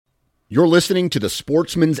You're listening to the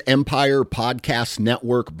Sportsman's Empire Podcast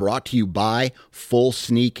Network, brought to you by Full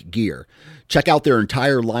Sneak Gear. Check out their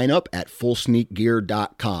entire lineup at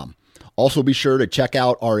fullsneakgear.com. Also be sure to check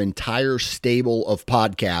out our entire stable of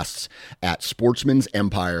podcasts at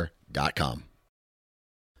sportsmansempire.com.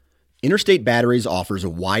 Interstate Batteries offers a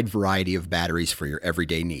wide variety of batteries for your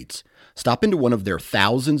everyday needs. Stop into one of their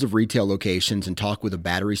thousands of retail locations and talk with a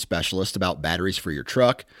battery specialist about batteries for your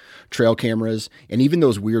truck, trail cameras, and even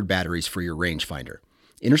those weird batteries for your rangefinder.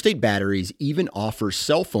 Interstate Batteries even offers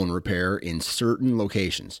cell phone repair in certain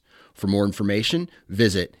locations. For more information,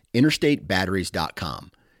 visit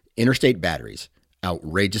interstatebatteries.com. Interstate Batteries,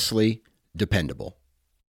 outrageously dependable.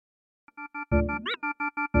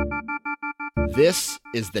 This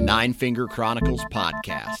is the Nine Finger Chronicles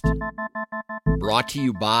podcast, brought to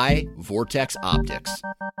you by Vortex Optics.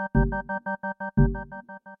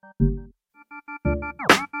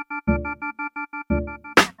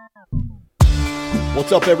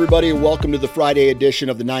 What's up, everybody? Welcome to the Friday edition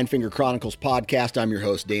of the Nine Finger Chronicles podcast. I'm your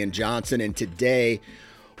host, Dan Johnson, and today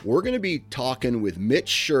we're going to be talking with Mitch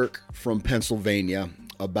Shirk from Pennsylvania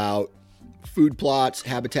about food plots,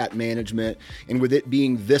 habitat management, and with it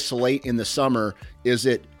being this late in the summer, is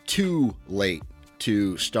it too late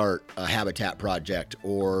to start a habitat project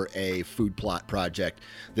or a food plot project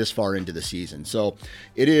this far into the season? So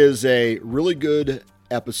it is a really good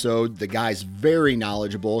episode. The guy's very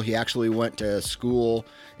knowledgeable. He actually went to school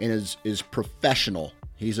and is professional.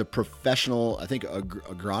 He's a professional, I think,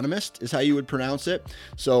 agronomist is how you would pronounce it.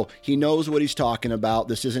 So he knows what he's talking about.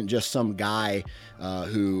 This isn't just some guy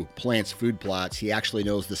who plants food plots. He actually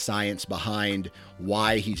knows the science behind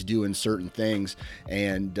why he's doing certain things,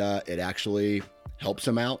 and it actually helps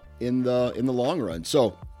him out in the long run.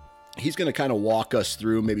 So he's going to kind of walk us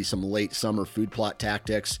through maybe some late summer food plot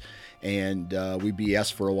tactics, and we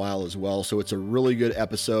BS for a while as well. So it's a really good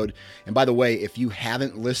episode. And by the way, if you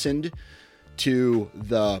haven't listened to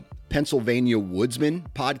the Pennsylvania Woodsman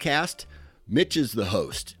podcast, Mitch is the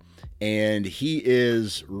host, and he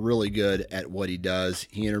is really good at what he does.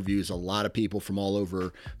 He interviews a lot of people from all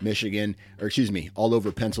over all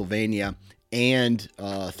over Pennsylvania and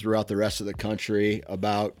throughout the rest of the country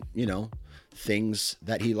about, things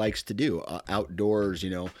that he likes to do outdoors,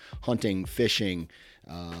 hunting, fishing,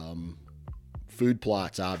 food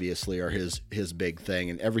plots obviously are his big thing,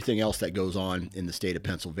 and everything else that goes on in the state of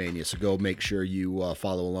Pennsylvania. So go make sure you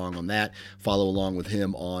follow along on that. Follow along with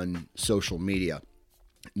him on social media.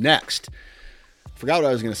 Next, forgot what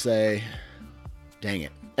I was going to say. Dang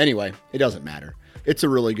it. Anyway, it doesn't matter. It's a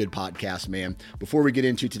really good podcast, man. Before we get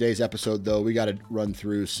into today's episode, though, we got to run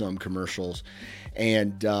through some commercials.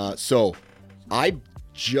 And so I'm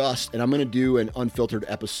going to do an unfiltered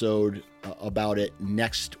episode about it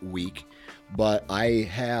next week. But I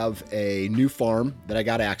have a new farm that I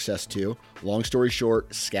got access to. Long story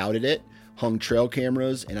short, scouted it, hung trail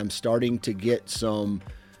cameras, and I'm starting to get some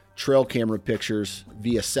trail camera pictures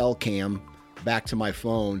via cell cam back to my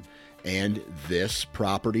phone. And this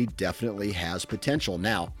property definitely has potential.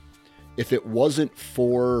 Now, if it wasn't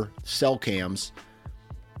for cell cams,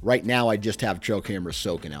 right now I just have trail cameras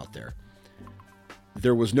soaking out there.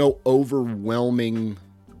 There was no overwhelming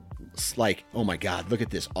oh my God, look at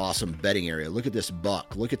this awesome bedding area. Look at this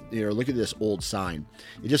buck. Look at this old sign.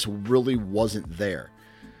 It just really wasn't there.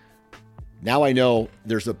 Now I know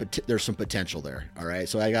there's some potential there. All right.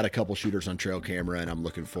 So I got a couple shooters on trail camera, and I'm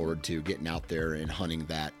looking forward to getting out there and hunting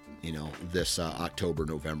that, this October,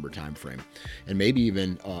 November timeframe, and maybe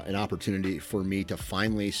even an opportunity for me to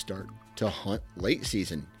finally start to hunt late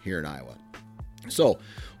season here in Iowa. So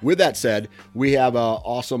with that said, we have a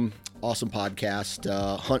awesome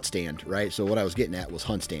podcast, Hunt Stand, right? So what I was getting at was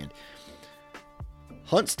Hunt Stand.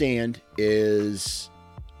 Hunt Stand is,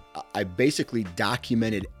 I basically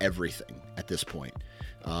documented everything at this point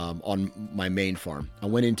on my main farm. I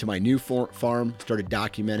went into my new farm, started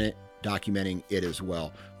documenting it as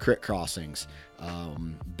well. Creek crossings,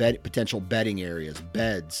 potential bedding areas,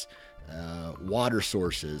 beds, water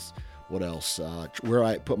sources. What else? Where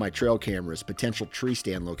I put my trail cameras, potential tree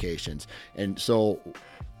stand locations. And so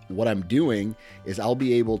what I'm doing is I'll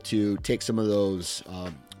be able to take some of those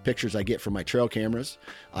pictures I get from my trail cameras.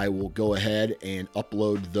 I will go ahead and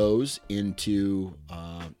upload those into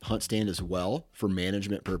Hunt Stand as well for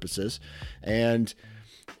management purposes. And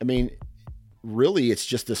I mean, really, it's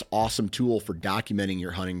just this awesome tool for documenting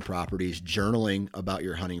your hunting properties, journaling about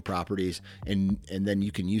your hunting properties, and then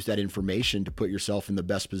you can use that information to put yourself in the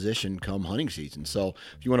best position come hunting season. So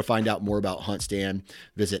if you want to find out more about Hunt Stand,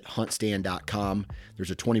 visit huntstand.com.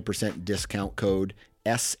 There's a 20% discount code,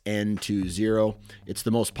 SN20. It's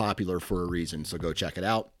the most popular for a reason, so go check it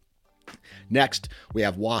out. Next, we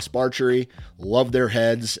have Wasp Archery. Love their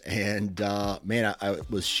heads. And man, I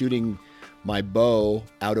was shooting my bow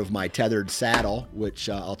out of my tethered saddle, which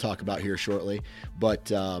I'll talk about here shortly.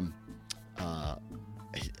 But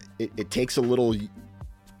it takes a little,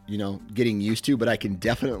 getting used to, but I can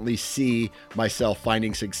definitely see myself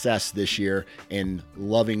finding success this year and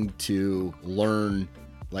loving to learn,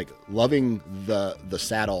 loving the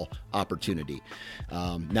saddle opportunity.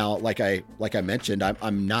 Now, like I mentioned,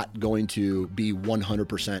 I'm not going to be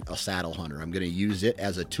 100% a saddle hunter. I'm going to use it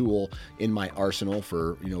as a tool in my arsenal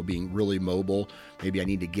for, being really mobile. Maybe I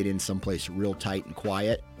need to get in someplace real tight and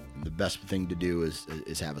quiet. The best thing to do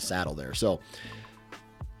is have a saddle there. So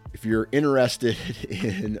if you're interested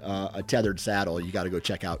in a tethered saddle, you got to go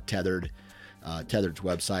check out Tethered's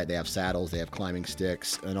website. They have saddles, they have climbing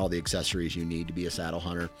sticks, and all the accessories you need to be a saddle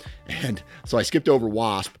hunter. And so I skipped over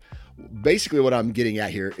Wasp. Basically what I'm getting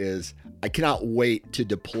at here is I cannot wait to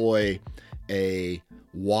deploy a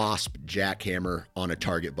Wasp jackhammer on a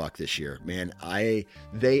target buck this year. Man,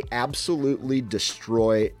 they absolutely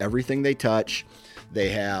destroy everything they touch. They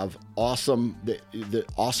have the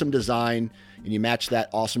awesome design, and you match that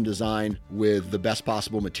awesome design with the best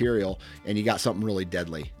possible material, and you got something really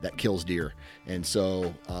deadly that kills deer. And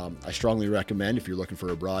so I strongly recommend, if you're looking for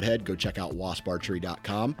a broadhead, go check out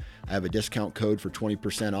wasparchery.com. I have a discount code for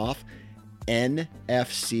 20% off,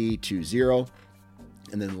 NFC20.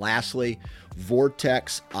 And then lastly,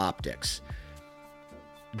 Vortex Optics.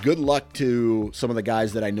 Good luck to some of the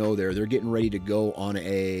guys that I know there. They're getting ready to go on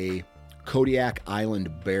a Kodiak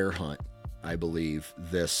Island bear hunt, I believe,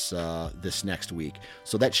 this next week.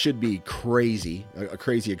 So that should be crazy, a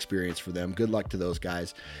crazy experience for them. Good luck to those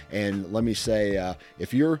guys. And let me say,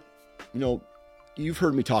 if you're, you've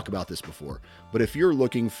heard me talk about this before, but if you're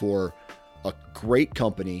looking for a great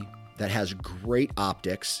company that has great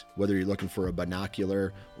optics, whether you're looking for a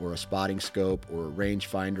binocular or a spotting scope or a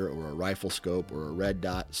rangefinder or a rifle scope or a red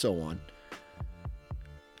dot, so on,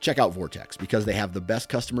 check out Vortex, because they have the best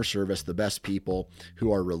customer service, the best people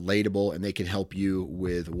who are relatable, and they can help you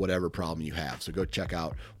with whatever problem you have. So go check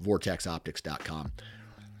out vortexoptics.com.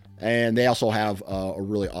 And they also have a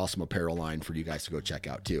really awesome apparel line for you guys to go check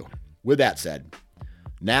out too. With that said,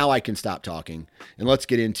 now I can stop talking and let's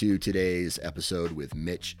get into today's episode with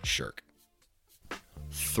Mitch Shirk.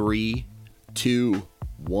 3, 2,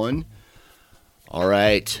 1. All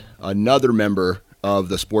right. Another member of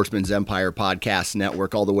the Sportsman's Empire Podcast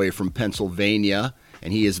Network, all the way from Pennsylvania,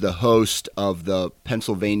 and he is the host of the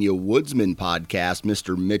Pennsylvania Woodsman Podcast,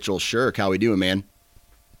 Mr. Mitchell Shirk. How we doing, man?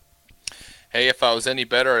 Hey, if I was any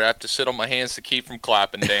better, I'd have to sit on my hands to keep from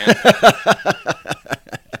clapping, Dan.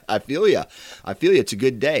 I feel you. It's a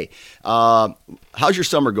good day. How's your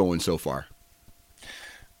summer going so far?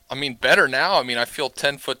 I mean, better now. I mean, I feel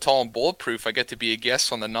 10 foot tall and bulletproof. I get to be a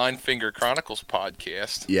guest on the Nine Finger Chronicles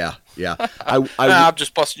podcast. Yeah. I'm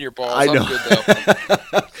just busting your balls. I know. I'm good,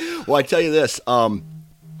 though. Well, I tell you this. A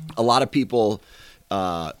lot of people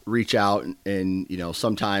reach out, and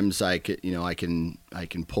sometimes I can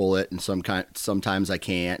pull it, and sometimes I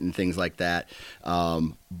can't, and things like that.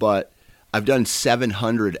 But I've done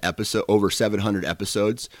over 700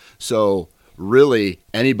 episodes, so really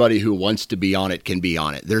anybody who wants to be on it can be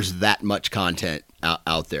on it. There's that much content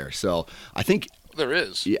out there. So I think there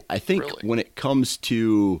is. Yeah, I think really, when it comes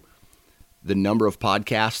to the number of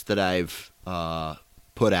podcasts that I've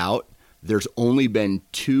put out, there's only been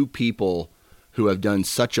 2 people who have done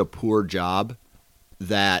such a poor job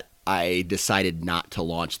that I decided not to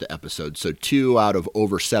launch the episode. So 2 out of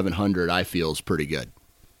over 700 I feel is pretty good.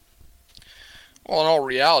 Well, in all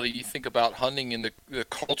reality, you think about hunting and the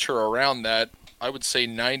culture around that, I would say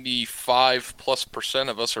 95+%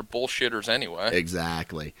 of us are bullshitters anyway.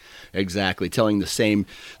 Exactly. Telling the same.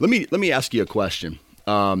 Let me ask you a question.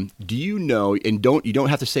 Do you know, and you don't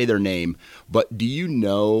have to say their name, but do you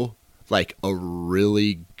know like a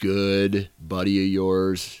really good buddy of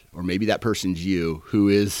yours, or maybe that person's you, who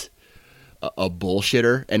is a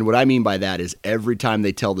bullshitter? And what I mean by that is every time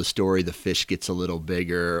they tell the story, the fish gets a little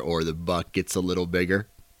bigger or the buck gets a little bigger.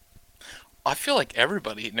 I feel like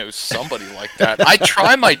everybody knows somebody like that. I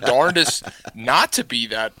try my darndest not to be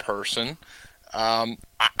that person. I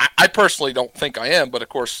personally don't think I am, but of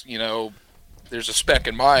course, there's a speck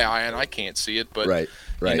in my eye and I can't see it. But right.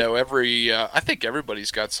 I think everybody's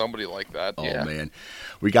got somebody like that. Oh yeah. Man,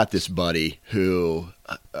 we got this buddy who,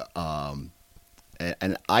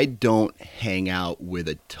 and I don't hang out with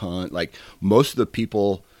a ton. Like most of the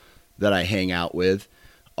people that I hang out with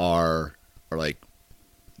are like,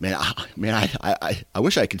 man, I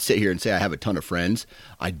wish I could sit here and say I have a ton of friends.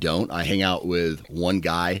 I don't. I hang out with one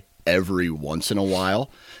guy every once in a while.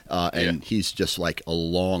 And Yeah. he's just like a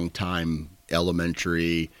long time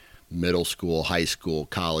elementary, middle school, high school,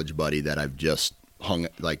 college buddy that I've just hung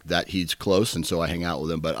like that. He's close. And so I hang out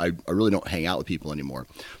with him, but I really don't hang out with people anymore.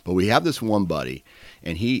 But we have this one buddy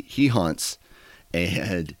and he hunts,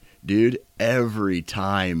 and dude, every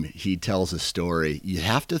time he tells a story, you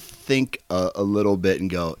have to think a little bit and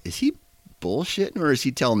go, is he bullshitting or is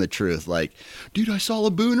he telling the truth? Like, dude, I saw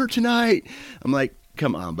a booner tonight. I'm like,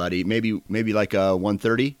 come on, buddy. Maybe like a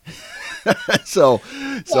 130. so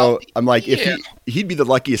Well, I'm like, if yeah. he'd be the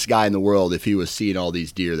luckiest guy in the world if he was seeing all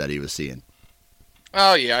these deer that he was seeing.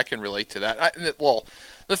 Oh yeah, I can relate to that. Well,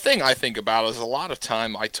 the thing I think about is a lot of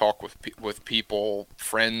time I talk with people,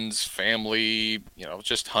 friends, family,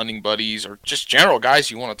 just hunting buddies, or just general guys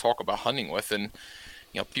you want to talk about hunting with, and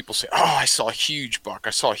people say, "Oh, I saw a huge buck.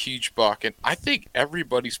 I saw a huge buck," and I think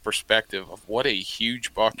everybody's perspective of what a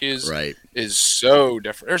huge buck Right. is so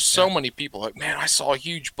different. There's so Yeah. many people like, "Man, I saw a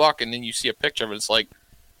huge buck," and then you see a picture of it, it's like,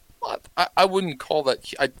 what? I wouldn't call that.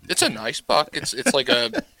 It's a nice buck. It's like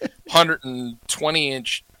a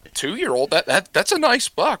 120-inch 2-year-old. That's a nice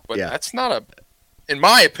buck, but Yeah. that's not a. In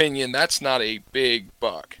my opinion, that's not a big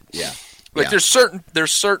buck. Yeah. Like Yeah.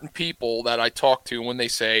 there's certain people that I talk to when they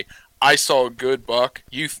say I saw a good buck,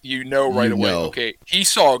 you know right You away. know. Okay, he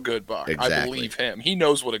saw a good buck. I Exactly. believe him. He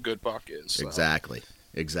knows what a good buck is. So. Exactly.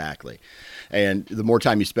 Exactly. And the more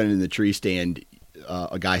time you spend in the tree stand,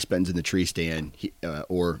 a guy spends in the tree stand,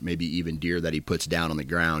 or maybe even deer that he puts down on the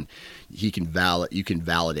ground, you can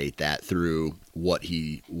validate that through what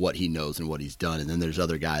he knows and what he's done. And then there's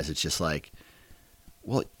other guys. It's just like,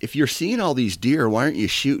 well, if you're seeing all these deer, why aren't you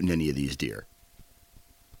shooting any of these deer?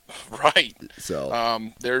 Right. So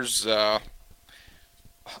I'm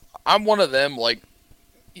one of them. Like,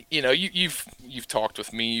 you've talked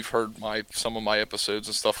with me. You've heard some of my episodes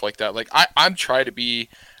and stuff like that. Like, I'm trying to be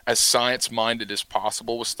as science minded as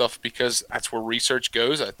possible with stuff because that's where research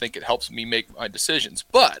goes. I think it helps me make my decisions.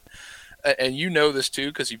 But and you know this too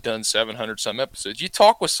because you've done 700 some episodes. You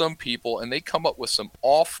talk with some people and they come up with some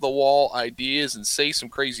off the wall ideas and say some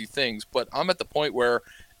crazy things. But I'm at the point where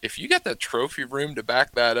if you got that trophy room to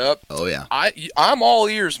back that up, oh yeah. I'm all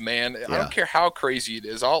ears, man. I Yeah. don't care how crazy it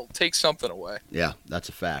is. I'll take something away. Yeah, that's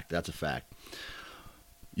a fact. That's a fact.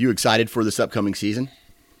 You excited for this upcoming season?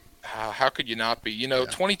 How could you not be? Yeah.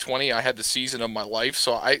 2020, I had the season of my life,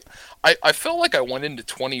 so I felt like I went into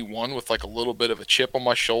 21 with like a little bit of a chip on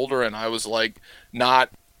my shoulder, and I was like,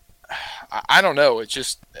 not. I don't know. It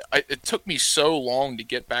took me so long to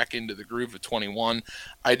get back into the groove of 21.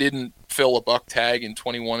 I didn't fill a buck tag in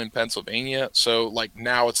 21 in Pennsylvania, so like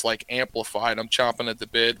now it's like amplified. I'm chomping at the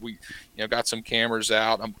bit. We, got some cameras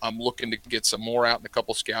out. I'm looking to get some more out in a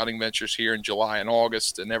couple scouting ventures here in July and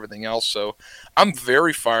August and everything else. So I'm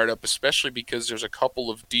very fired up, especially because there's a couple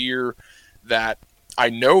of deer that I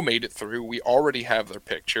know made it through. We already have their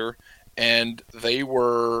picture, and they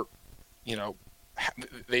were,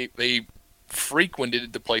 they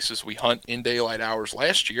frequented the places we hunt in daylight hours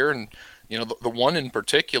last year, and the one in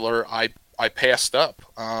particular I passed up.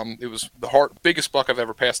 It was the biggest buck I've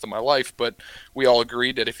ever passed in my life, but we all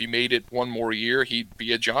agreed that if he made it one more year, he'd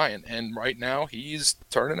be a giant. And right now, he's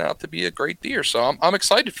turning out to be a great deer. So I'm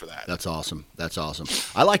excited for that. That's awesome. That's awesome.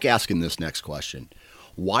 I like asking this next question.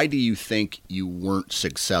 Why do you think you weren't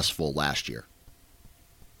successful last year?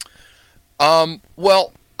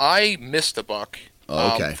 Well, I missed a buck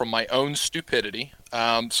Okay. from my own stupidity.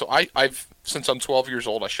 So I've since I'm 12 years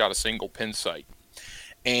old, I shot a single pin sight,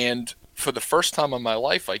 and for the first time in my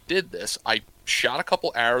life, I did this. I shot a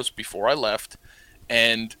couple arrows before I left,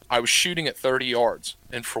 and I was shooting at 30 yards.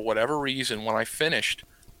 And for whatever reason, when I finished,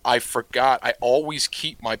 I forgot. I always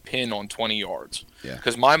keep my pin on 20 yards. Yeah.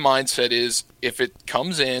 Because my mindset is if it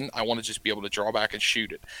comes in, I want to just be able to draw back and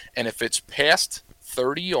shoot it. And if it's past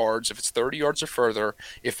 30 yards, if it's 30 yards or further,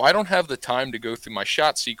 if I don't have the time to go through my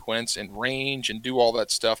shot sequence and range and do all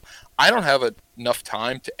that stuff, I don't have enough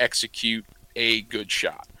time to execute a good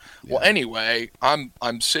shot. Yeah. Well, anyway,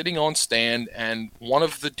 I'm sitting on stand, and one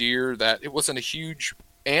of the deer that it wasn't a huge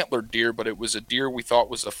antlered deer, but it was a deer we thought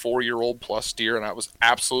was a 4-year-old plus deer, and I was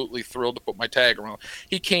absolutely thrilled to put my tag around.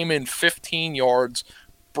 He came in 15 yards,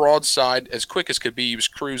 broadside, as quick as could be. He was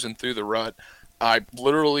cruising through the rut. I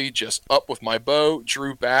literally just up with my bow,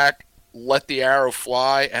 drew back, let the arrow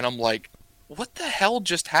fly, and I'm like, what the hell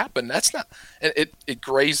just happened? That's not, and it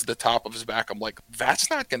grazed the top of his back. I'm like, that's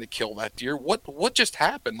not going to kill that deer. What just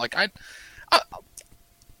happened? Like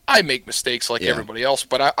I make mistakes like Yeah. everybody else,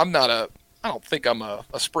 but I don't think I'm a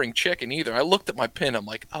spring chicken either. I looked at my pin. I'm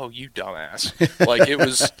like, oh, you dumbass. Like it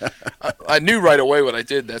was, I knew right away when I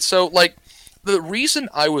did that. So like the reason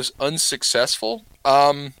I was unsuccessful,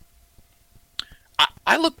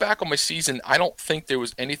 I look back on my season. I don't think there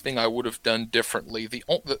was anything I would have done differently.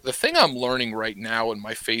 The thing I'm learning right now in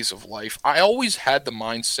my phase of life, I always had the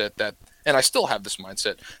mindset that, and I still have this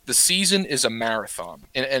mindset, the season is a marathon.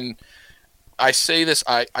 And I say this,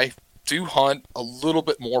 I do hunt a little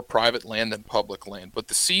bit more private land than public land, but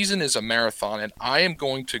the season is a marathon, and I am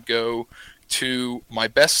going to go to my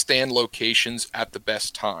best stand locations at the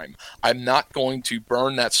best time. I'm not going to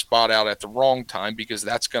burn that spot out at the wrong time because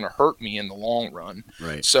that's going to hurt me in the long run.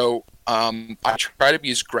 Right. So I try to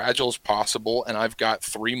be as gradual as possible, and I've got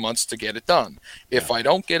 3 months to get it done. If I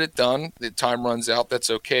don't get it done, the time runs out, that's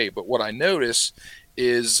okay. But what I notice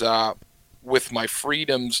is with my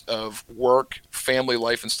freedoms of work, family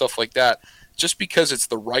life, and stuff like that, just because it's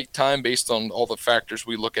the right time based on all the factors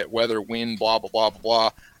we look at, weather, wind, blah, blah, blah, blah,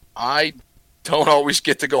 blah, I don't always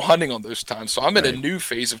get to go hunting on those times. So I'm in a new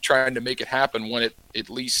phase of trying to make it happen when it at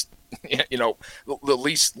least, the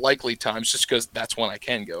least likely times, just because that's when I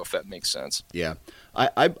can go, if that makes sense. Yeah.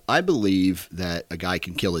 I believe that a guy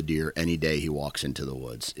can kill a deer any day he walks into the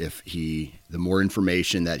woods. The more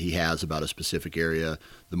information that he has about a specific area,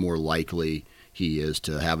 the more likely he is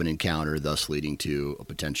to have an encounter, thus leading to a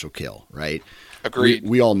potential kill, right? Agreed.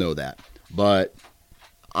 We all know that. But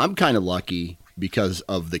I'm kind of lucky because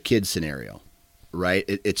of the kid scenario, right?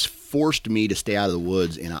 It's forced me to stay out of the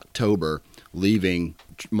woods in October, leaving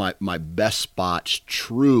my best spots,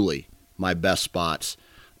 truly my best spots,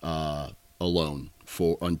 alone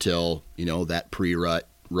for until that pre-rut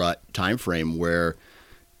time frame where,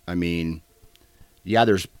 I mean, yeah,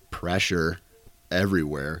 there's pressure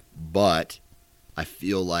everywhere, but I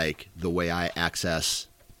feel like the way I access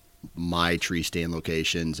my tree stand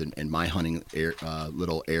locations and my hunting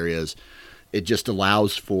little areas, it just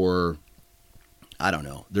allows for, I don't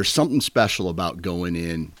know, there's something special about going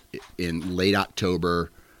in late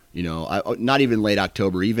October, not even late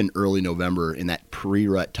October, even early November, in that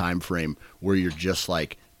pre-rut time frame where you're just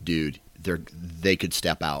like, dude, they could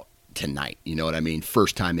step out tonight. You know what I mean?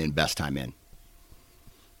 First time in, best time in.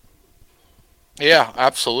 Yeah,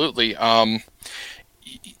 absolutely.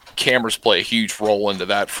 Cameras play a huge role into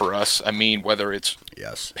that for us. I mean, whether it's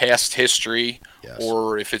past history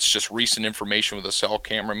or if it's just recent information with a cell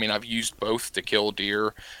camera. I mean, I've used both to kill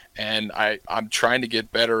deer, and I'm trying to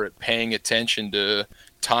get better at paying attention to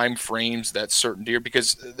time frames that certain deer,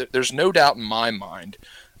 because there's no doubt in my mind,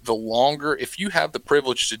 the longer, if you have the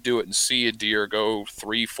privilege to do it and see a deer go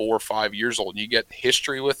 3, 4, 5 years old and you get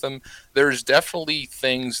history with them, there's definitely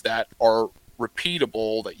things that are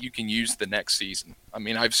repeatable that you can use the next season. I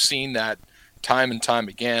mean, I've seen that time and time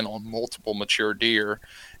again on multiple mature deer,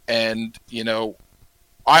 and I'm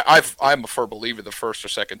a firm believer the first or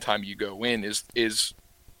second time you go in is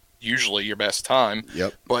usually your best time.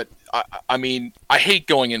 Yep. But I mean, I hate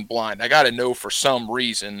going in blind. I got to know for some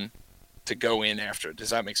reason to go in after it.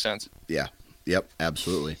 Does that make sense? Yeah. Yep.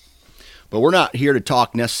 Absolutely. But we're not here to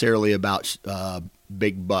talk necessarily about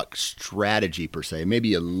big buck strategy per se.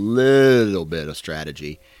 Maybe a little bit of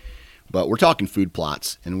strategy, but we're talking food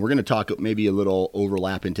plots, and we're going to talk maybe a little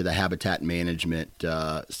overlap into the habitat management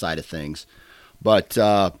side of things. But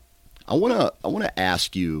I want to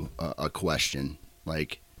ask you a question.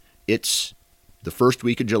 Like, it's the first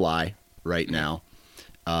week of July right now,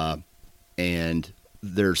 and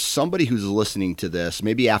there's somebody who's listening to this.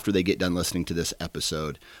 Maybe after they get done listening to this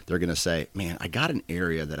episode, they're going to say, "Man, I got an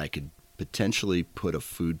area that I could potentially put a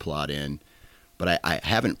food plot in, but I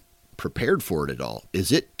haven't prepared for it at all."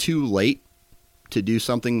 Is it too late to do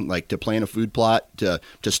something like to plan a food plot to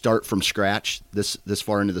start from scratch this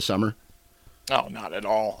far into the summer? Oh, not at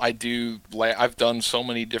all. I've done so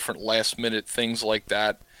many different last minute things like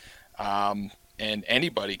that. And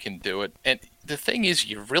anybody can do it. And the thing is,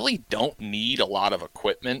 you really don't need a lot of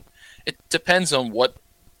equipment. It depends on what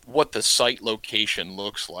the site location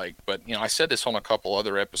looks like. But, I said this on a couple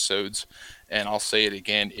other episodes, and I'll say it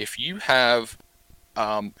again. If you have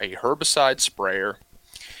a herbicide sprayer,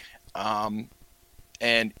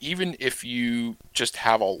 and even if you just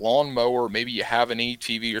have a lawnmower, maybe you have an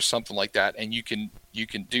ATV or something like that, and you can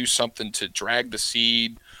do something to drag the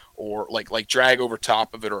seed, or like drag over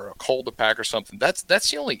top of it, or a Coldipack or something. That's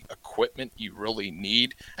the only equipment you really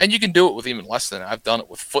need, and you can do it with even less than that. I've done it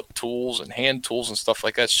with foot tools and hand tools and stuff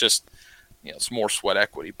like that. It's just, it's more sweat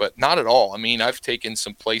equity, but not at all. I mean, I've taken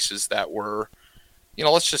some places that were,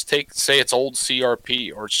 let's just say it's old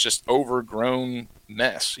CRP, or it's just overgrown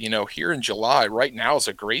mess. Here in July, right now is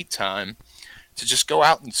a great time to just go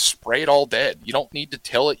out and spray it all dead. You don't need to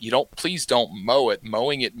till it. Please don't mow it.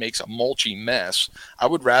 Mowing it makes a mulchy mess. I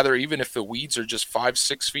would rather, even if the weeds are just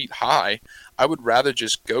 5-6 feet high, I would rather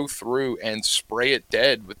just go through and spray it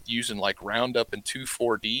dead with using like Roundup and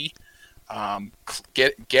 2,4-D.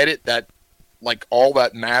 Get it that like all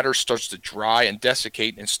that matter starts to dry and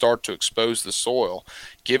desiccate and start to expose the soil.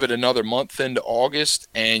 Give it another month into August,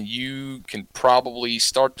 and you can probably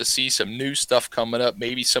start to see some new stuff coming up.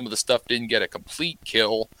 Maybe some of the stuff didn't get a complete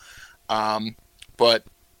kill, but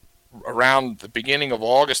around the beginning of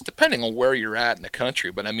August, depending on where you're at in the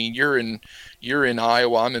country. But I mean, you're in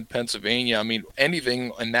Iowa, I'm in Pennsylvania. I mean,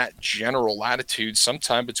 anything in that general latitude,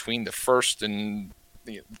 sometime between the first and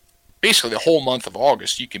basically the whole month of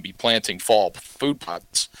August, you can be planting fall food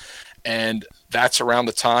plots. And that's around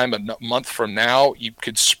the time, a month from now, you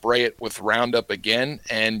could spray it with Roundup again,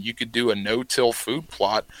 and you could do a no-till food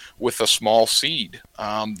plot with a small seed.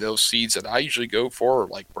 Those seeds that I usually go for are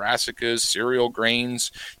like brassicas, cereal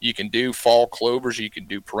grains. You can do fall clovers. You can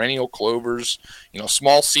do perennial clovers.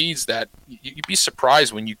 Small seeds that you'd be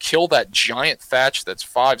surprised when you kill that giant thatch that's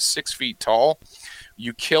 5-6 feet tall.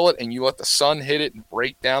 You kill it and you let the sun hit it and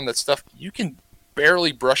break down that stuff. You can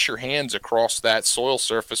barely brush your hands across that soil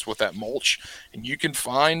surface with that mulch, and you can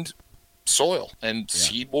find soil, and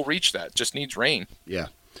seed will reach that. It just needs rain. Yeah.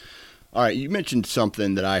 All right. You mentioned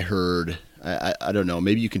something that I heard. I don't know.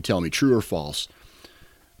 Maybe you can tell me true or false.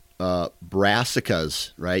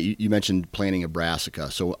 Brassicas, right? You mentioned planting a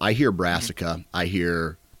brassica. So I hear brassica. Mm-hmm. I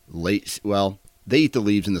hear they eat the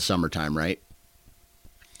leaves in the summertime, right?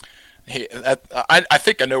 Hey, I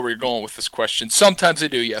think I know where you're going with this question. Sometimes they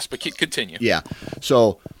do, yes, but continue. Yeah.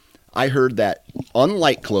 So I heard that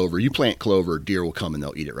unlike clover, you plant clover, deer will come and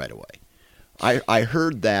they'll eat it right away. I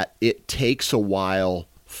heard that it takes a while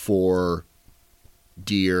for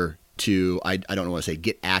deer to, I don't know what to say,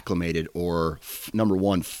 get acclimated or, number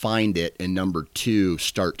one, find it, and number two,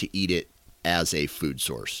 start to eat it as a food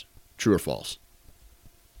source. True or false?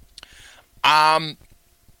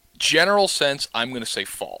 General sense, I'm going to say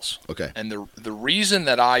false. Okay. And the reason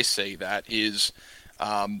that I say that is,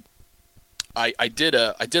 I did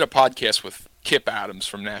a podcast with Kip Adams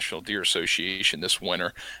from National Deer Association this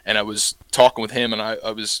winter, and I was talking with him, and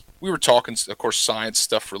we were talking, of course, science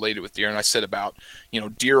stuff related with deer, and I said about,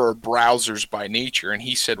 deer are browsers by nature, and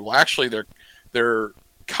he said, well, actually they're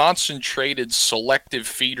concentrated selective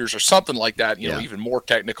feeders or something like that, even more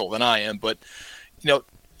technical than I am, but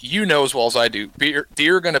as well as I do,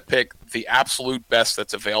 deer are going to pick the absolute best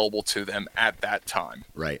that's available to them at that time.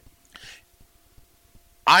 Right.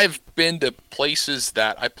 I've been to places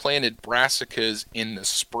that I planted brassicas in the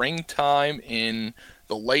springtime, in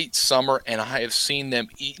the late summer, and I have seen them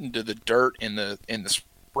eat into the dirt in the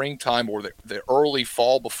springtime or the early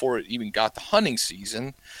fall before it even got to hunting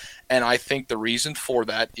season. And I think the reason for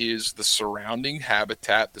that is the surrounding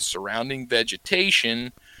habitat, the surrounding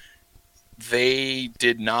vegetation. They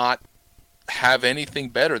did not have anything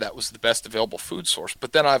better. That was the best available food source.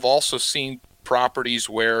 But then I've also seen properties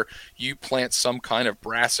where you plant some kind of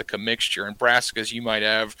brassica mixture. And brassicas, you might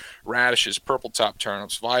have radishes, purple top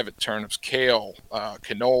turnips, violet turnips, kale,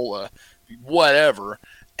 canola, whatever.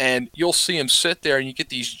 And you'll see them sit there and you get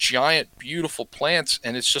these giant, beautiful plants.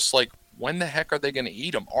 And it's just like, when the heck are they going to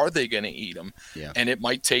eat them? Are they going to eat them? Yeah. And it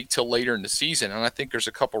might take till later in the season. And I think there's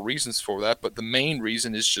a couple reasons for that. But the main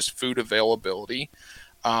reason is just food availability.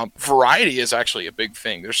 Variety is actually a big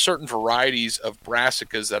thing. There's certain varieties of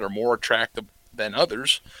brassicas that are more attractive than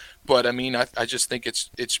others. But, I mean, I just think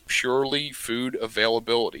it's purely food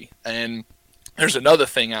availability. And there's another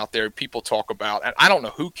thing out there people talk about. And I don't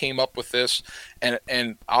know who came up with this.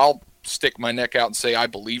 And I'll stick my neck out and say I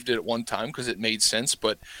believed it at one time because it made sense.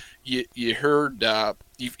 But you heard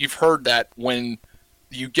you've heard that when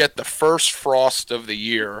you get the first frost of the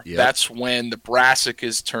year, that's when the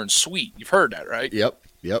brassicas turn sweet. You've heard that, right?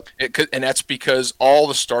 Yep. And that's because all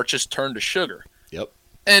the starches turn to sugar. Yep.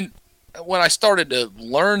 And when I started to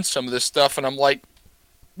learn some of this stuff, and I'm like,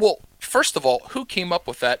 well, first of all, who came up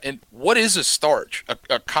with that? And what is a starch?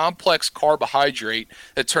 A complex carbohydrate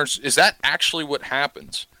that turns, is that actually what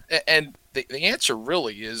happens? And the answer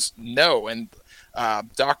really is no. And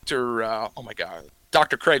Dr.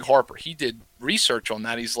 Craig Harper, he did research on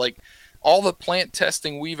that. He's like, all the plant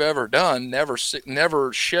testing we've ever done never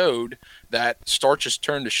showed that starches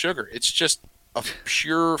turn to sugar. It's just a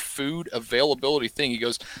pure food availability thing. He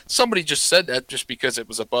goes, somebody just said that just because it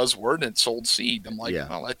was a buzzword and it sold seed. I'm like,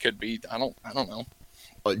 well, that could be, I don't know.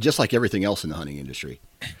 Just like everything else in the hunting industry,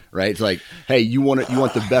 right? It's like, hey, you want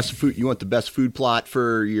the best food plot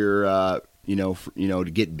for your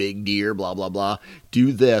to get big deer, blah, blah, blah.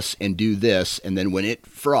 Do this and do this. And then when it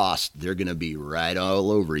frosts, they're going to be right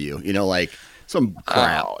all over you, like some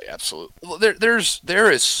crap. Oh, absolutely. Well, there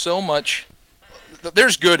is so much,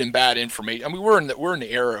 there's good and bad information. I mean, we're in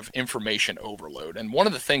the era of information overload. And one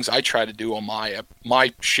of the things I try to do on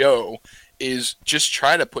my show is just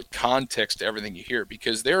try to put context to everything you hear,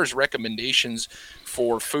 because there's recommendations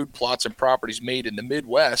for food plots and properties made in the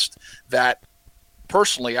Midwest that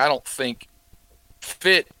personally I don't think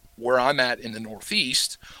fit where I'm at in the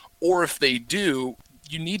Northeast, or if they do,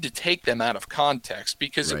 you need to take them out of context,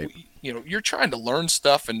 because Right. you're trying to learn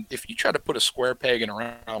stuff, and if you try to put a square peg in a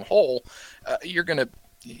round hole,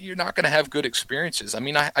 you're not gonna have good experiences. I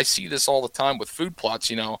mean, I see this all the time with food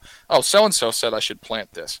plots. Oh, so and so said I should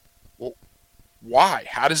plant this. Well, why?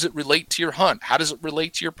 How does it relate to your hunt? How does it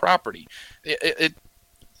relate to your property?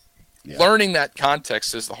 Yeah. Learning that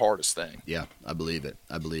context is the hardest thing. Yeah, I believe it.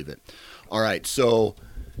 I believe it. All right, so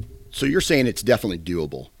you're saying it's definitely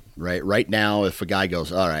doable, right? Right now, if a guy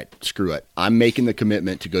goes, all right, screw it, I'm making the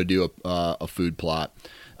commitment to go do a food plot.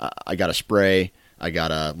 I got to spray. I got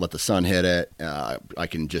to let the sun hit it. I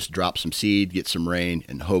can just drop some seed, get some rain,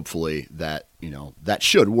 and hopefully that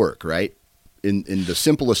should work, right? In the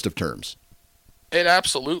simplest of terms. It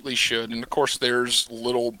absolutely should. And of course, there's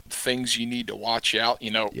little things you need to watch out.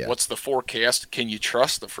 Yeah. What's the forecast? Can you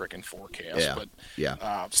trust the freaking forecast? Yeah. But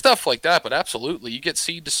Yeah. stuff like that. But absolutely, you get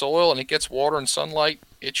seed to soil and it gets water and sunlight,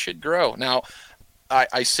 it should grow. Now,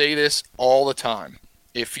 I say this all the time.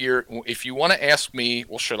 If you want to ask me,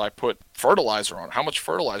 well, should I put fertilizer on it? How much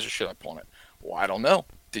fertilizer should I put on it? Well, I don't know.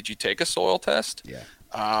 Did you take a soil test?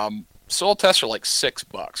 Yeah. Soil tests are like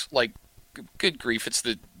 $6. Like, good grief, it's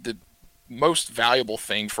the most valuable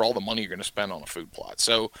thing for all the money you're going to spend on a food plot.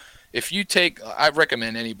 So if you I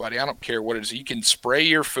recommend anybody, I don't care what it is, you can spray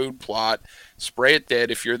your food plot, spray it dead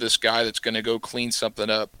if you're this guy that's going to go clean something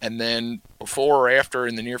up, and then before or after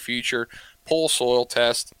in the near future, pull a soil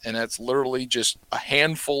test, and that's literally just a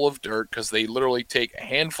handful of dirt, because they literally take a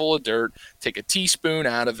handful of dirt, take a teaspoon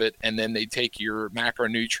out of it, and then they take your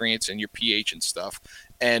macronutrients and your pH and stuff,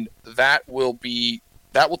 and that will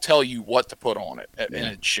tell you what to put on it in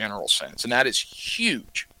a general sense. And that is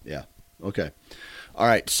huge. Yeah. Okay. All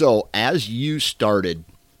right. So as you started,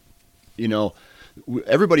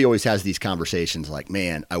 everybody always has these conversations like,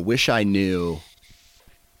 man, I wish I knew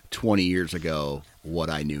 20 years ago what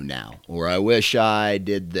I knew now, or I wish I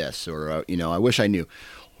did this, or, I wish I knew.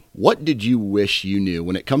 What did you wish you knew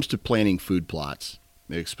when it comes to planting food plots?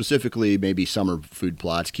 Specifically, maybe summer food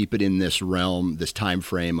plots. Keep it in this realm, this time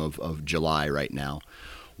frame of July right now.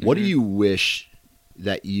 What do you wish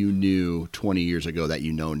that you knew 20 years ago that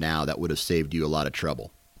you know now that would have saved you a lot of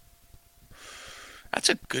trouble? That's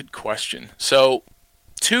a good question. So,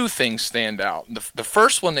 two things stand out. The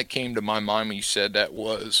first one that came to my mind when you said that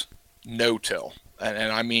was no-till.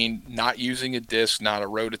 And I mean, not using a disc, not a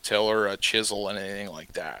rototiller, a chisel, and anything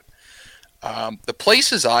like that. The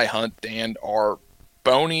places I hunt, Dan, are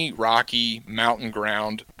bony, rocky, mountain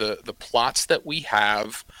ground. The plots that we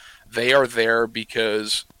have, they are there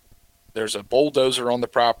because there's a bulldozer on the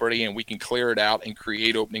property and we can clear it out and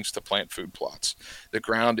create openings to plant food plots. The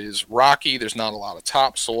ground is rocky. There's not a lot of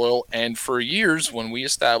topsoil. And for years, when we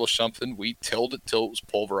established something, we tilled it till it was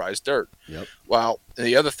pulverized dirt. Yep. Well,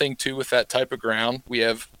 the other thing too with that type of ground, we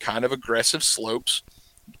have kind of aggressive slopes.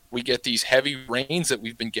 We get these heavy rains that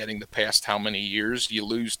we've been getting the past how many years. You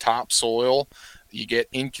lose topsoil. You get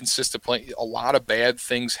inconsistent plant. A lot of bad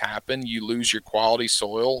things happen. You lose your quality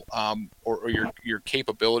soil, or your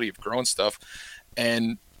capability of growing stuff.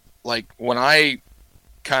 And like when I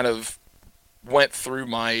kind of went through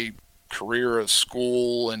my career of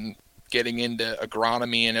school and getting into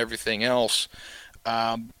agronomy and everything else,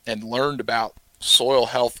 and learned about soil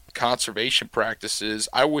health conservation practices,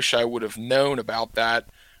 I wish I would have known about that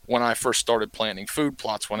when I first started planting food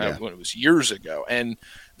plots when it was years ago. And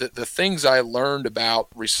the things I learned about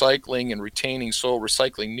recycling and retaining soil,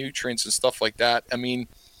 recycling nutrients and stuff like that, I mean,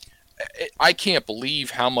 I can't believe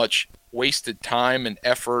how much wasted time and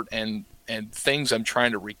effort and things I'm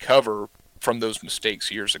trying to recover from those mistakes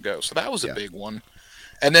years ago. So that was a big one.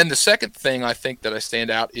 And then the second thing I think that I stand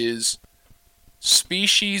out is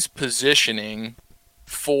species positioning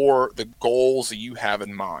for the goals that you have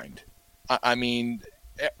in mind. I mean,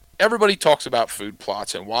 everybody talks about food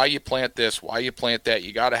plots and why you plant this, why you plant that.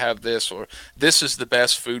 You got to have this, or this is the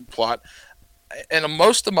best food plot. And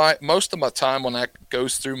most of my time when that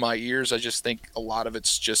goes through my ears, I just think a lot of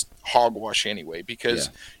it's just hogwash anyway, because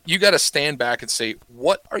you got to stand back and say,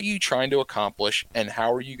 what are you trying to accomplish and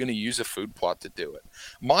how are you going to use a food plot to do it?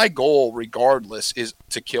 My goal, regardless, is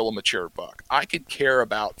to kill a mature buck. I could care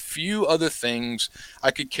about few other things.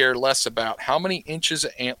 I could care less about how many inches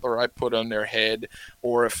of antler I put on their head,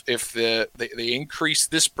 or if they increase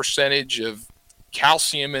this percentage of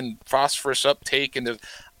calcium and phosphorus uptake, and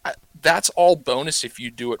that's all bonus if you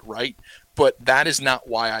do it right. But that is not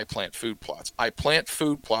why I plant food plots. I plant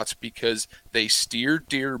food plots because they steer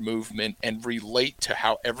deer movement and relate to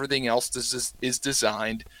how everything else is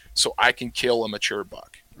designed, so I can kill a mature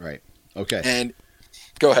buck. Right. Okay. And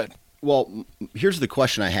go ahead. Well, here's the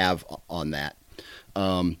question I have on that.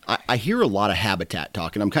 I hear a lot of habitat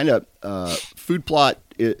talk, and I'm kind of food plot.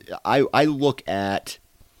 I look at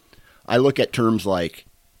terms like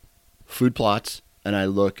food plots, and I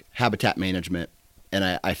look habitat management,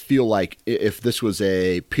 and I feel like if this was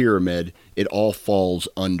a pyramid, it all falls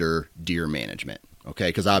under deer management. Okay,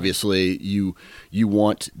 because obviously you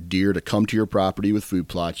want deer to come to your property with food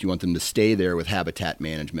plots. You want them to stay there with habitat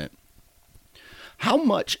management. How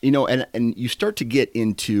much, and you start to get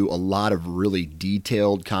into a lot of really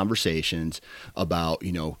detailed conversations about,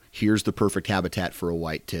 here's the perfect habitat for a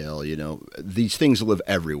whitetail. These things live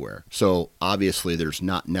everywhere. So obviously there's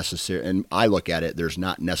not necessarily, and I look at it, there's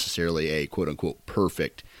not necessarily a quote unquote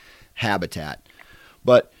perfect habitat.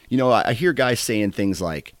 But, I hear guys saying things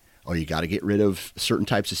like, oh, you got to get rid of certain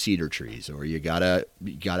types of cedar trees, or you gotta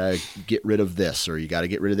get rid of this, or you got to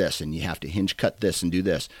get rid of this, and you have to hinge cut this and do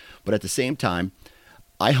this. But at the same time,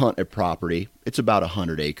 I hunt a property, it's about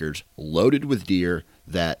 100 acres, loaded with deer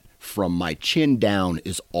that from my chin down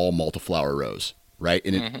is all multiflower rose, right?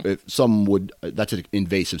 And that's an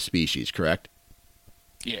invasive species, correct?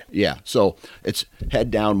 Yeah. Yeah. So it's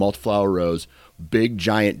head down, multiflower rose, big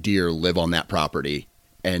giant deer live on that property.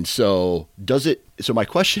 And so so my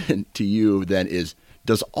question to you then is,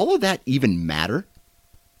 does all of that even matter?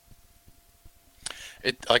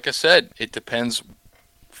 Like I said, it depends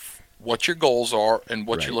what your goals are and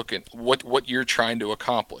what you're looking, what you're trying to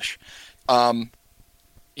accomplish. I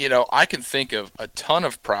can think of a ton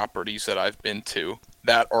of properties that I've been to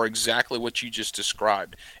that are exactly what you just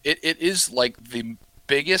described. It is like the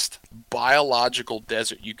biggest biological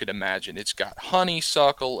desert you could imagine. It's got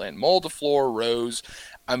honeysuckle and multiflora rose.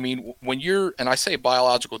 I mean, and I say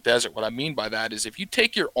biological desert, what I mean by that is if you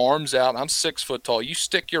take your arms out, I'm 6 foot tall, you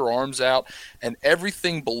stick your arms out and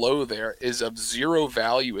everything below there is of zero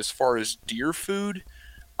value as far as deer food,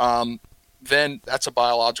 then that's a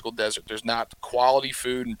biological desert. There's not quality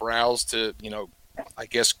food and browse to, I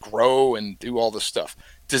guess, grow and do all this stuff.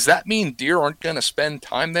 Does that mean deer aren't going to spend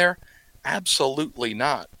time there? Absolutely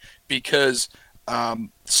not. Because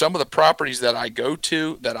some of the properties that I go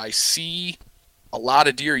to that I see a lot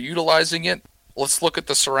of deer utilizing it, let's look at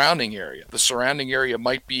the surrounding area. The surrounding area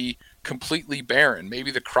might be completely barren.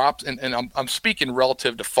 Maybe the crops, and I'm speaking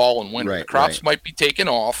relative to fall and winter. The crops might be taken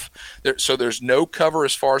off, so there's no cover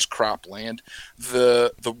as far as cropland.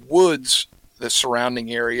 The woods, the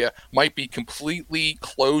surrounding area, might be completely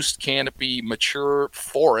closed canopy, mature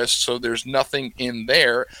forest, so there's nothing in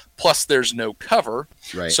there. Plus, there's no cover.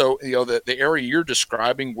 Right. So, the area you're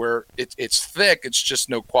describing where it's thick, it's just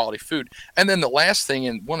no quality food. And then the last thing,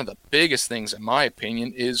 and one of the biggest things in my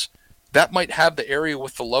opinion, is that might have the area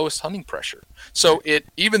with the lowest hunting pressure. So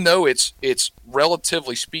even though it's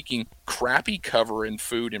relatively speaking crappy cover in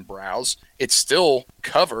food and browse, it's still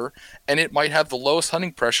cover, and it might have the lowest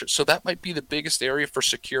hunting pressure. So that might be the biggest area for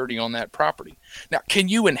security on that property. Now, can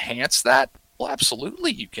you enhance that? Well,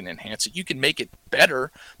 absolutely you can enhance it. You can make it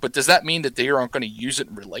better, but does that mean that deer aren't going to use it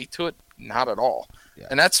and relate to it? Not at all. Yeah.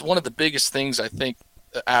 And that's one of the biggest things I think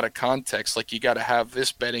out of context. Like, you got to have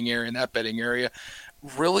this bedding area and that bedding area.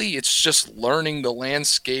 Really, it's just learning the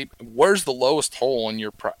landscape. Where's the lowest hole in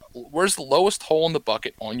where's the lowest hole in the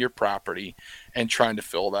bucket on your property, and trying to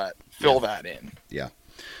fill that in. Yeah.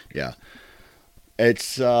 Yeah.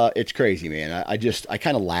 It's crazy, man. I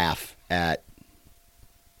kind of laugh at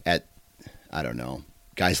I don't know,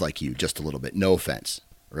 guys like you just a little bit. No offense,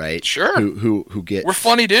 right? Sure. Who get, we're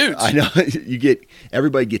funny dudes. I know.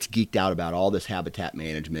 Everybody gets geeked out about all this habitat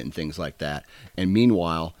management and things like that. And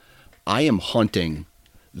meanwhile, I am hunting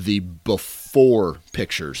the before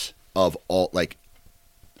pictures of all, like,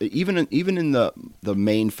 even in the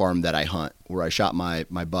main farm that I hunt, where I shot my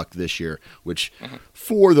buck this year, which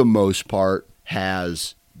for the most part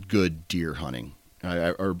has good deer hunting,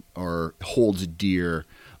 or holds deer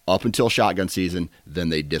up until shotgun season, then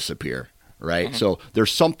they disappear, right? So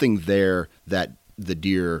there's something there that the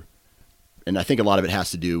deer, and I think a lot of it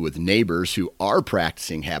has to do with neighbors who are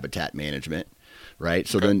practicing habitat management, right?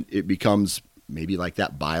 So then it becomes maybe like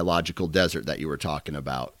that biological desert that you were talking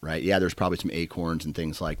about, right? Yeah, there's probably some acorns and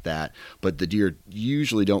things like that, but the deer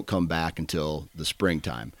usually don't come back until the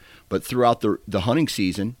springtime. But throughout the hunting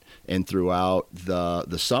season and throughout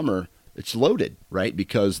the summer, it's loaded, right?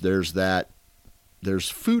 Because there's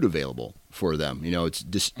food available for them. It's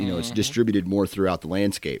it's distributed more throughout the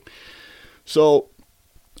landscape. So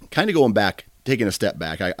kind of going back, taking a step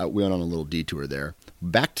back, we went on a little detour there,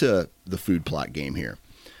 back to the food plot game here.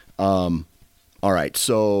 All right,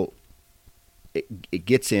 so it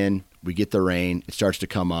gets in, we get the rain, it starts to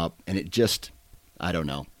come up, and it just, I don't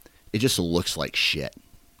know, it just looks like shit.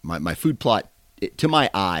 My food plot, to my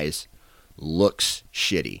eyes, looks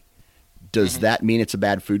shitty. Does that mean it's a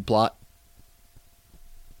bad food plot?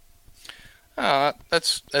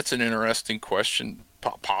 That's an interesting question.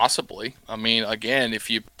 Possibly. I mean, again, if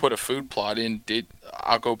you put a food plot in,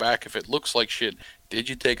 I'll go back. If it looks like shit, did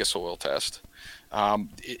you take a soil test?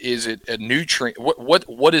 Is it a nutrient?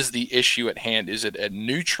 What is the issue at hand? Is it a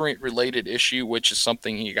nutrient related issue, which is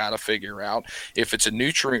something you got to figure out? If it's a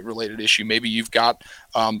nutrient related issue, maybe you've got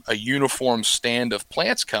a uniform stand of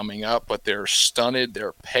plants coming up, but they're stunted,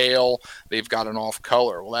 they're pale, they've got an off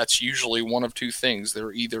color. Well, that's usually one of two things. They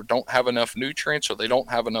either don't have enough nutrients or they don't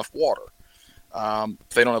have enough water. If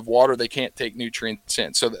they don't have water, they can't take nutrients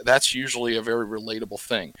in. So that's usually a very relatable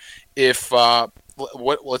thing. If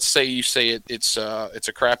let's say you say it's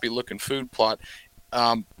a crappy looking food plot,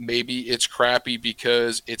 maybe it's crappy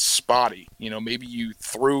because it's spotty. Maybe you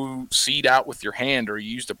threw seed out with your hand, or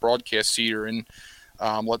you used a broadcast seeder, and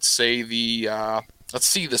let's see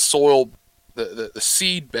the soil. The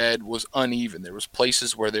seed bed was uneven. There was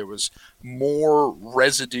places where there was more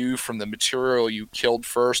residue from the material you killed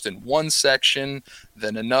first in one section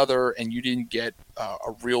than another, and you didn't get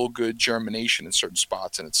a real good germination in certain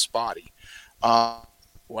spots, and it's spotty.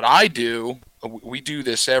 What I do, we do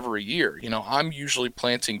this every year. I'm usually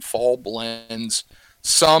planting fall blends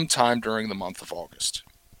sometime during the month of August.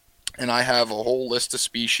 And I have a whole list of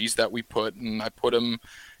species that we put, and I put them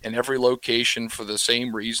in every location for the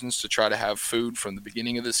same reasons, to try to have food from the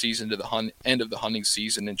beginning of the season to the end of the hunting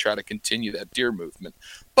season and try to continue that deer movement.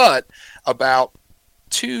 But about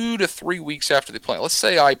 2 to 3 weeks after they plant, let's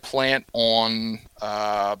say I plant on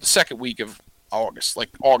the second week of August, like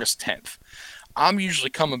August 10th. I'm usually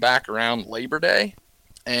coming back around Labor Day,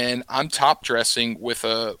 and I'm top dressing with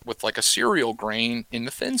like a cereal grain in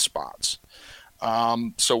the thin spots.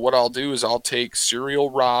 So what I'll do is I'll take cereal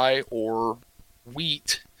rye or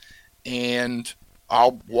wheat, and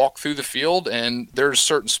I'll walk through the field, and there's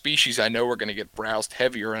certain species I know are going to get browsed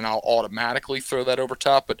heavier, and I'll automatically throw that over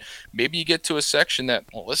top. But maybe you get to a section that,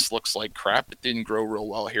 well, this looks like crap. It didn't grow real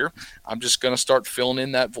well here. I'm just going to start filling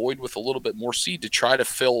in that void with a little bit more seed to try to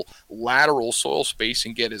fill lateral soil space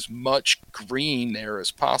and get as much green there as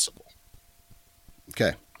possible.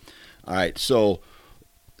 Okay. All right. So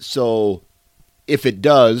if it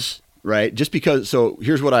does, right, just because, so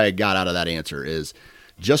here's what I got out of that answer is,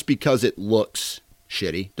 just because it looks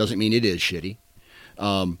shitty doesn't mean it is shitty.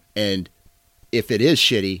 And if it is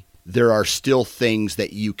shitty, there are still things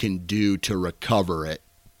that you can do to recover it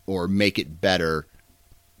or make it better,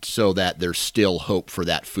 so that there's still hope for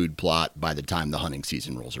that food plot by the time the hunting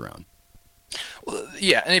season rolls around. Well,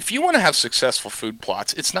 yeah, and if you want to have successful food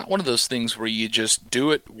plots, it's not one of those things where you just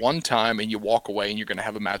do it one time and you walk away and you're going to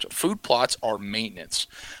have a magic. Food plots are maintenance.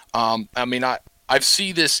 I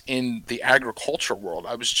see this in the agriculture world.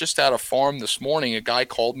 I was just at a farm this morning. A guy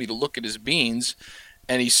called me to look at his beans,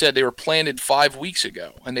 and he said they were planted 5 weeks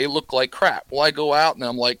ago, and they look like crap. Well, I go out, and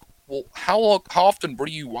I'm like, well, how often were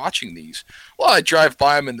you watching these? Well, I drive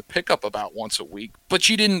by them in the pickup about once a week, but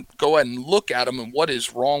you didn't go ahead and look at them and what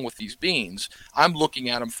is wrong with these beans. I'm looking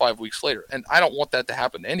at them 5 weeks later, and I don't want that to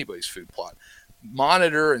happen to anybody's food plot.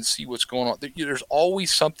 Monitor and see what's going on. There's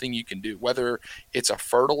always something you can do, whether it's a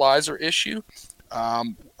fertilizer issue,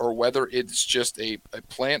 or whether it's just a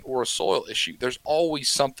plant or a soil issue. There's always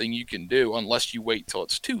something you can do, unless you wait till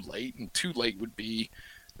it's too late, and too late would be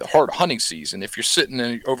the hard hunting season. If you're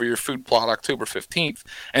sitting over your food plot October 15th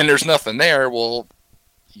and there's nothing there, well,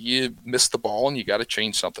 you missed the ball and you got to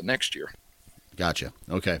change something next year. Gotcha.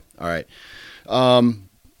 Okay. All right.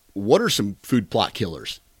 What are some food plot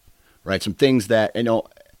killers, right? Some things that,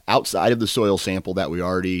 outside of the soil sample that we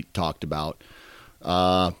already talked about,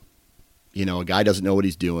 a guy doesn't know what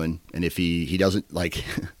he's doing. And if he doesn't like,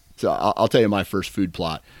 so I'll tell you my first food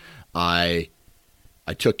plot. I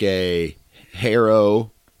took a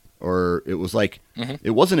harrow, or it was like,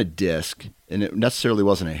 It wasn't a disc, and it necessarily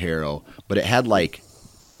wasn't a harrow, but it had like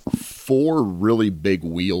 4 really big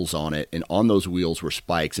wheels on it. And on those wheels were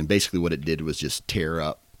spikes. And basically what it did was just tear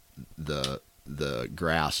up the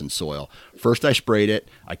grass and soil. First I sprayed it.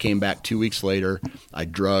 I came back 2 weeks later. I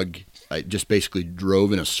just basically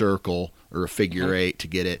drove in a circle or a figure eight to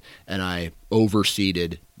get it, and I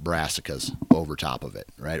overseeded brassicas over top of it,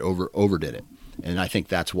 right? Overdid it. And I think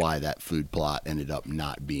that's why that food plot ended up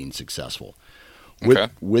not being successful.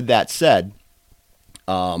 With that said,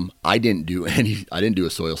 I didn't do a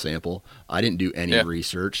soil sample. I didn't do any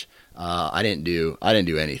research. I didn't do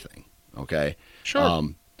anything. Okay. Sure.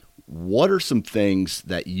 What are some things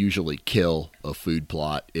that usually kill a food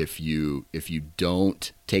plot if you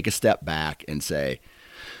don't take a step back and say,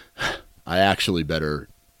 I actually better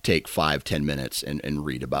take 5-10 minutes and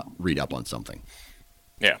read up on something?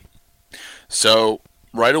 Yeah. So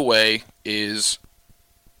right away is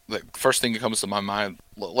the first thing that comes to my mind.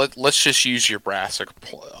 Let's just use your brassica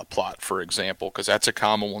plot for example, because that's a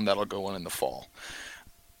common one that'll go in the fall.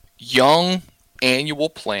 Young annual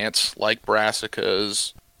plants like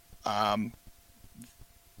brassicas, um,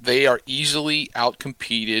 they are easily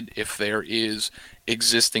outcompeted if there is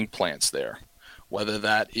existing plants there, whether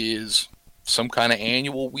that is some kind of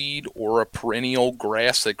annual weed or a perennial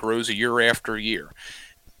grass that grows a year after year.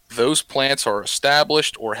 Those plants are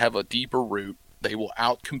established or have a deeper root. They will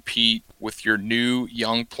outcompete with your new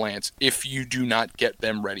young plants if you do not get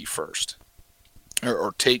them ready first,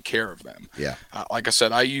 or take care of them. Yeah. Like I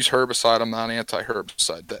said, I use herbicide. I'm not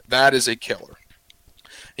anti-herbicide. That is a killer.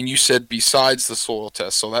 And you said besides the soil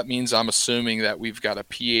test, so that means I'm assuming that we've got a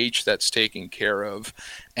pH that's taken care of,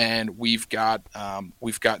 and we've got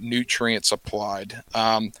nutrients applied.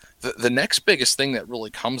 The next biggest thing that really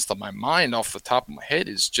comes to my mind off the top of my head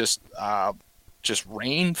is just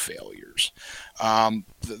rain failures.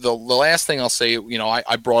 The last thing I'll say,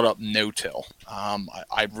 I brought up no-till.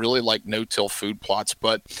 I really like no-till food plots,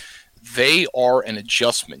 but they are an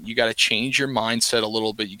adjustment. You got to change your mindset a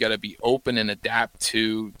little bit. You got to be open and adapt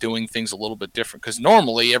to doing things a little bit different, because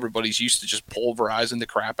normally everybody's used to just pulverizing the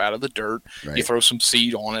crap out of the dirt. Right. You throw some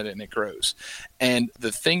seed on it and it grows. And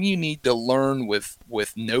the thing you need to learn with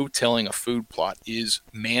no-tilling a food plot is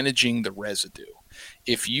managing the residue.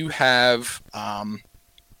 If you have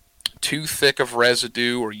too thick of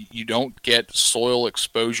residue, or you don't get soil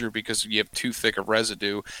exposure because you have too thick of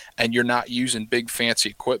residue, and you're not using big fancy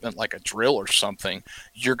equipment like a drill or something,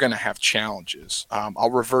 you're going to have challenges. I'll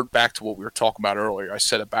revert back to what we were talking about earlier. I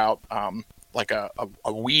said about like a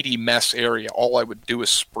weedy mess area. All I would do is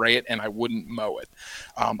spray it, and I wouldn't mow it.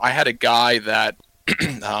 I had a guy that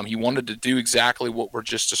he wanted to do exactly what we're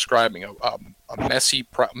just describing, a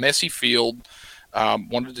messy field.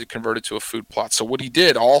 Wanted to convert it to a food plot. So what he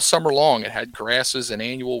did all summer long, it had grasses and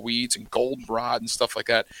annual weeds and goldenrod and stuff like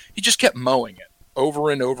that. He just kept mowing it over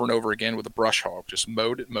and over and over again with a brush hog, just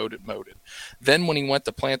mowed it, mowed it, mowed it. Then when he went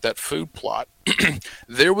to plant that food plot,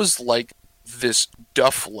 there was like this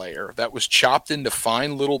duff layer that was chopped into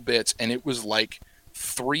fine little bits, and it was like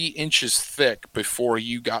 3 inches thick before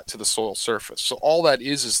you got to the soil surface. So all that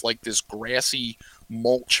is like this grassy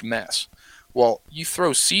mulch mess. Well, you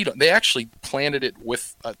throw seed on. They actually planted it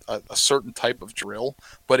with a certain type of drill,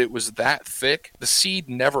 but it was that thick. The seed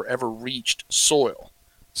never ever reached soil,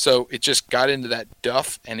 so it just got into that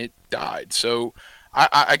duff and it died. So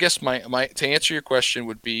I guess my to answer your question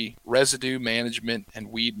would be residue management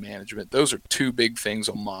and weed management. Those are two big things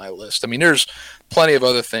on my list. I mean, there's plenty of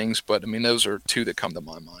other things, but I mean, those are two that come to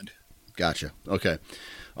my mind. Gotcha. Okay.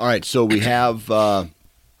 All right. So we have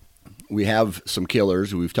some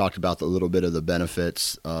killers. We've talked about a little bit of the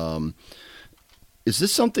benefits. Is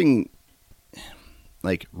this something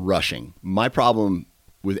like rushing? My problem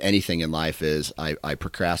with anything in life is I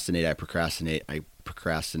procrastinate,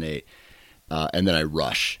 and then I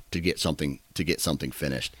rush to get something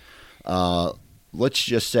finished. Let's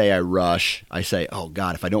just say I rush. I say, oh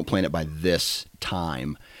God, if I don't plan it by this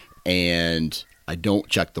time, and I don't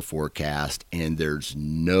check the forecast, and there's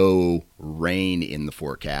no rain in the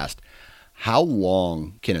forecast, how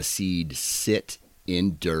long can a seed sit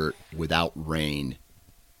in dirt without rain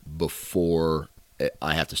before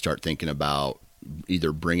I have to start thinking about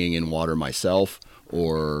either bringing in water myself,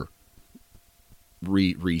 or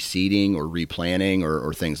reseeding or replanting,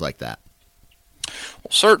 or things like that?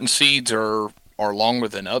 Well, certain seeds are longer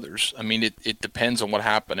than others. I mean, it depends on what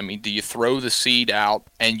happened. I mean, do you throw the seed out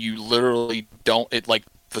and you literally don't, it like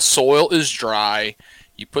the soil is dry,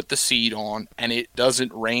 you put the seed on and it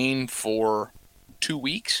doesn't rain for 2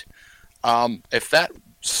 weeks? If that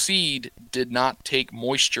seed did not take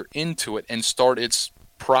moisture into it and start its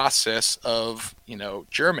process of,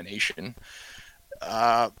 germination,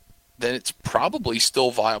 then it's probably still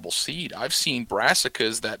viable seed. I've seen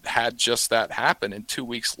brassicas that had just that happen, and 2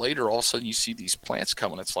 weeks later, all of a sudden you see these plants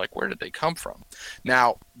coming. It's like, where did they come from?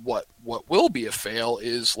 Now, what will be a fail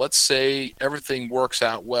is, let's say everything works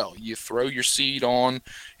out well. You throw your seed on,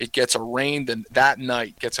 it gets a rain, then that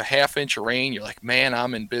night gets a 1/2 inch of rain. You're like, man,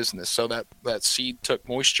 I'm in business. So that seed took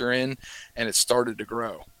moisture in, and it started to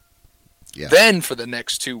grow. Yeah. Then for the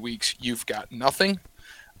next 2 weeks, you've got nothing.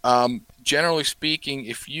 Generally speaking,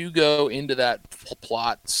 if you go into that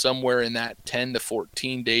plot somewhere in that 10 to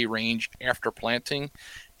 14 day range after planting,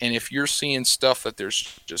 And if you're seeing stuff that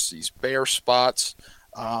there's just these bare spots,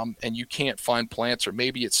 and you can't find plants, or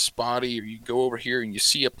maybe it's spotty, or you go over here and you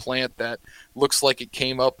see a plant that looks like it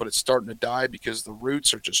came up, but it's starting to die because the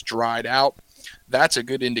roots are just dried out, that's a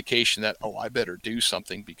good indication that, oh, I better do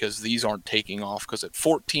something because these aren't taking off. Because at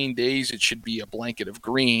 14 days, it should be a blanket of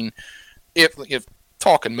green. If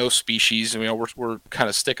talking most species, we're kind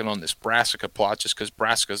of sticking on this brassica plot just because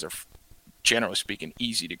brassicas are, generally speaking,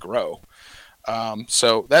 easy to grow.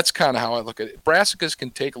 So that's kind of how I look at it. Brassicas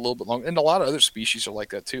can take a little bit longer, and a lot of other species are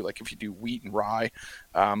like that too. Like if you do wheat and rye,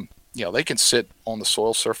 they can sit on the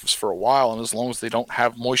soil surface for a while, and as long as they don't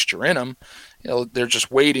have moisture in them, they're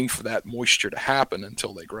just waiting for that moisture to happen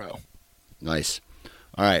until they grow. Nice.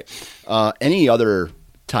 All right. Any other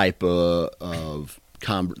type of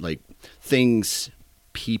things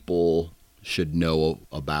people should know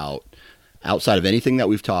about outside of anything that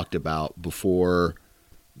we've talked about before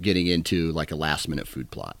getting into like a last minute food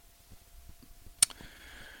plot?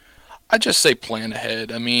 I just say plan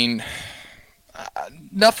ahead. I mean,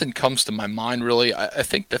 nothing comes to my mind really. I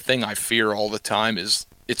think the thing I fear all the time is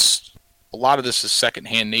a lot of this is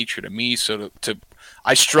secondhand nature to me. So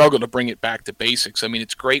I struggle to bring it back to basics. I mean,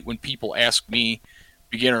 it's great when people ask me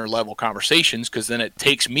beginner level conversations, because then it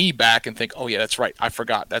takes me back and think, oh yeah, that's right, I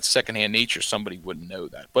forgot, that's secondhand nature, somebody wouldn't know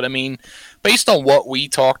that. But I mean, based on what we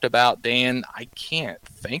talked about, Dan, I can't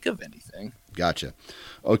think of anything. Gotcha.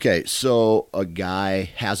 Okay, so a guy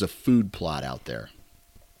has a food plot out there.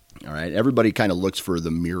 All right, everybody kind of looks for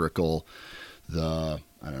the miracle, I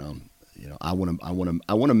want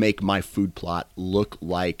to make my food plot look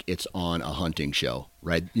like it's on a hunting show,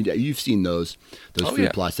 right? You've seen those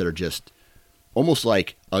food plots that are just almost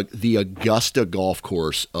like the Augusta golf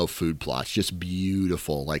course of food plots, just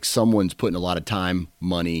beautiful. Like someone's putting a lot of time,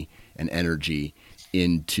 money, and energy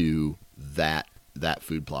into that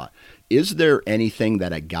food plot. Is there anything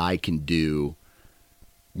that a guy can do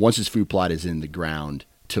once his food plot is in the ground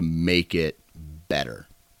to make it better?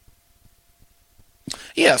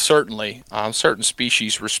 Yeah, certainly. Certain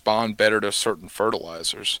species respond better to certain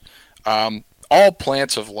fertilizers. All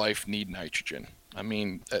plants of life need nitrogen. I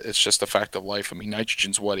mean, it's just a fact of life. I mean,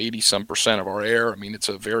 nitrogen's 80% of our air. I mean, it's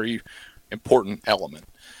a very important element.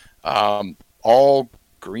 All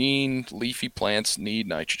green leafy plants need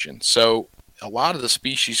nitrogen. So a lot of the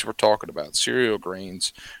species we're talking about, cereal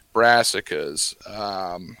grains, brassicas,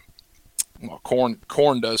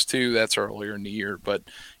 corn does too. That's earlier in the year. But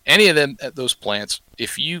any of them, those plants,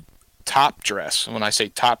 if you top dress, when I say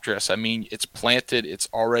top dress, I mean it's planted, it's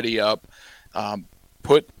already up,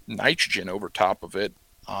 put nitrogen over top of it.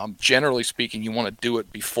 Generally speaking, you want to do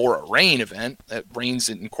it before a rain event. That rains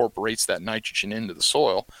and incorporates that nitrogen into the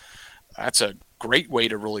soil. That's a great way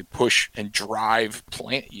to really push and drive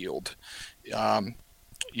plant yield. Again,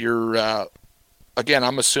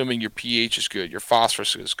 I'm assuming your pH is good, your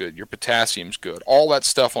phosphorus is good, your potassium's good. All that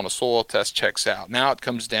stuff on a soil test checks out. Now it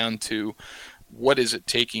comes down to what is it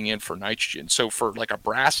taking in for nitrogen. So for like a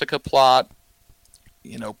brassica plot,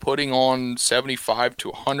 putting on 75 to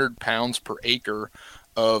 100 pounds per acre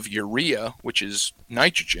of urea, which is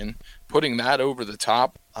nitrogen, putting that over the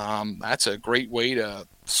top, that's a great way to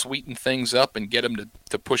sweeten things up and get them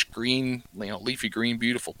to push green, leafy green,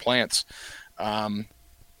 beautiful plants.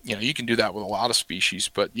 You can do that with a lot of species,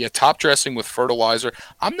 but yeah, top dressing with fertilizer.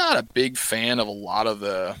 I'm not a big fan of a lot of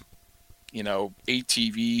the,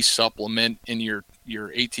 ATV supplement in your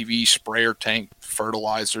ATV sprayer tank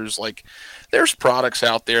fertilizers. Like there's products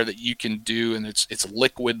out there that you can do, and it's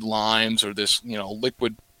liquid limes or this,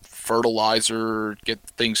 liquid fertilizer, get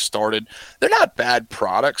things started. They're not bad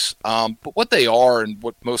products, but what they are and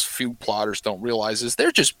what most food plotters don't realize is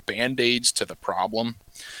they're just band-aids to the problem.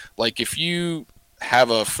 Like if you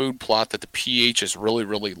have a food plot that the pH is really,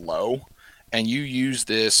 really low and you use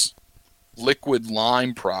this liquid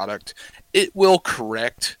lime product, it will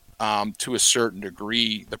correct to a certain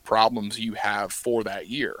degree the problems you have for that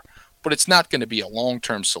year. But it's not going to be a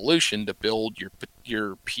long-term solution to build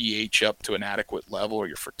your pH up to an adequate level or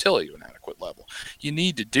your fertility to an adequate level. You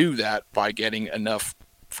need to do that by getting enough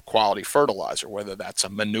quality fertilizer, whether that's a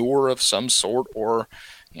manure of some sort or,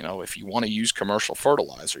 if you want to use commercial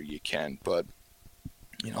fertilizer, you can. But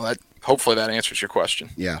that hopefully that answers your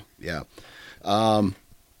question. Yeah.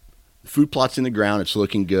 Food plot's in the ground. It's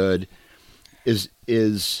looking good.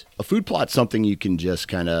 Is a food plot something you can just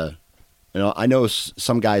kind of, I know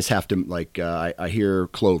some guys have to, like, I hear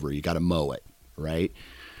clover, you got to mow it, right?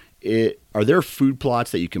 Are there food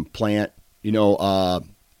plots that you can plant?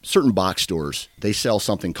 Certain box stores, they sell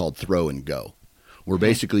something called throw and go, where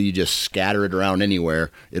basically you just scatter it around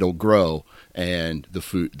anywhere, it'll grow. And the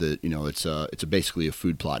food, it's basically a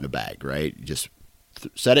food plot in a bag, right? You just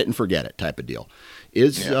set it and forget it type of deal.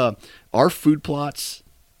 Are food plots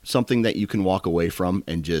something that you can walk away from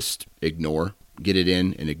and just ignore, get it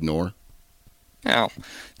in and ignore? Now,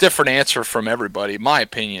 different answer from everybody. My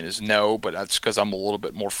opinion is no, but that's because I'm a little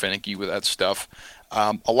bit more finicky with that stuff.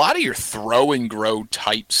 A lot of your throw and grow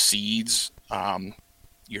type seeds,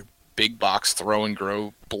 your big box throw and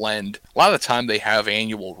grow blend, a lot of the time they have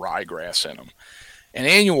annual ryegrass in them. And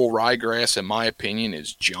annual ryegrass, in my opinion,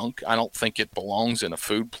 is junk. I don't think it belongs in a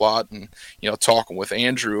food plot. And, talking with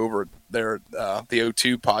Andrew over there, the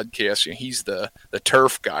O2 podcast, he's the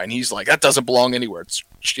turf guy, and he's like, that doesn't belong anywhere.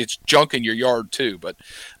 It's junk in your yard too. But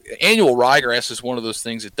annual ryegrass is one of those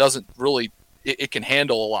things that doesn't really, it can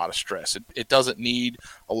handle a lot of stress. It doesn't need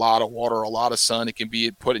a lot of water, a lot of sun. It can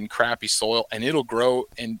be put in crappy soil, and it'll grow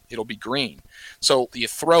and it'll be green. So you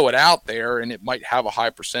throw it out there, and it might have a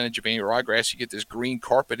high percentage of annual ryegrass. You get this green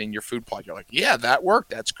carpet in your food plot. You're like, yeah, that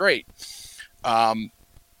worked. That's great.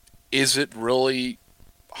 Is it really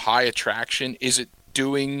high attraction? Is it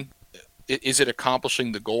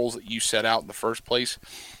accomplishing the goals that you set out in the first place?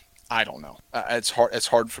 I don't know. It's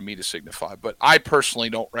hard for me to signify, but I personally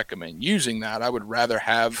don't recommend using that. I would rather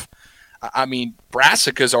have,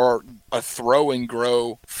 brassicas are a throw and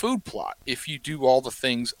grow food plot. If you do all the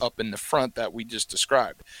things up in the front that we just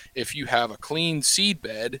described, if you have a clean seed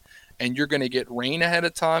bed and you're going to get rain ahead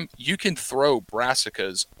of time, you can throw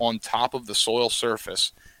brassicas on top of the soil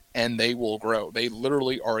surface and they will grow. They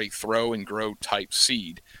literally are a throw and grow type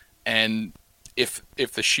seed. And if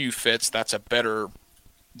the shoe fits, that's a better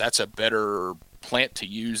plant to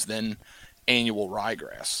use than annual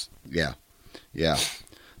ryegrass. Yeah.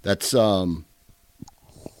 That's good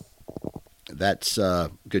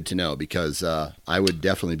to know, because I would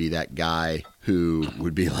definitely be that guy who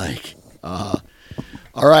would be like,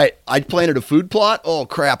 all right, I planted a food plot. Oh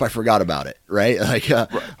crap, I forgot about it. Right? Like,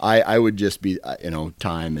 right. I would just be,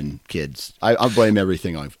 time and kids. I blame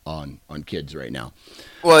everything on kids right now.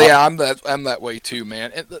 Well, yeah, I'm that way too,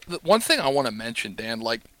 man. And the one thing I want to mention, Dan,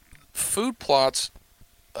 like food plots,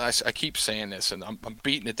 I keep saying this, and I'm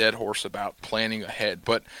beating a dead horse about planning ahead,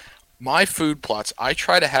 but my food plots, I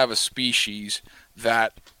try to have a species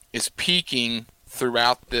that is peaking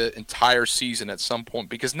throughout the entire season at some point,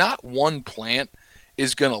 because not one plant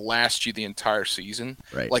is going to last you the entire season.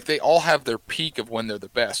 Right. Like, they all have their peak of when they're the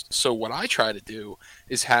best. So what I try to do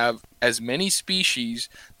is have as many species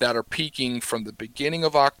that are peaking from the beginning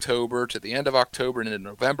of October to the end of October and into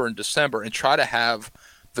November and December, and try to have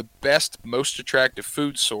the best, most attractive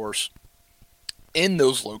food source in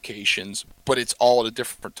those locations, but it's all at a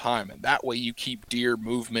different time. And that way you keep deer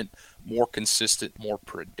movement more consistent, more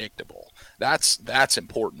predictable. That's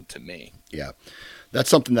important to me. Yeah. That's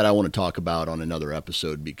something that I want to talk about on another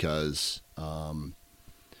episode, because, I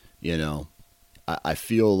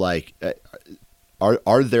feel like,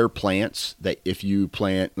 are there plants that if you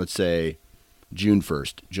plant, let's say June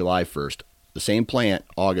 1st, July 1st, the same plant,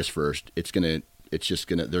 August 1st,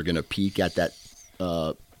 they're going to peak at that,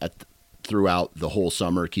 throughout the whole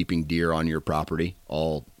summer, keeping deer on your property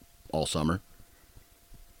all summer?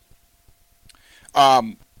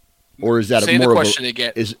 Or is that more of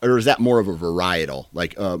is that more of a varietal,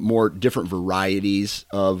 like more different varieties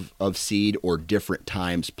of seed, or different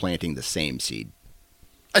times planting the same seed?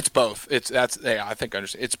 It's both. I think I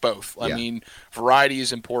understand. It's both. I mean, variety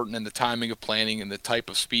is important, and the timing of planting and the type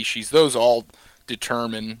of species, those all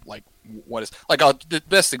determine like what is like. The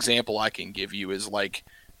best example I can give you is like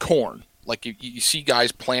corn. Like you see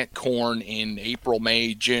guys plant corn in April,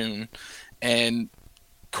 May, June, and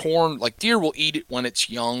corn, like deer will eat it when it's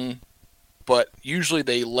young, but usually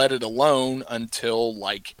they let it alone until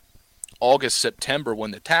like August, September,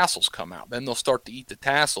 when the tassels come out. Then they'll start to eat the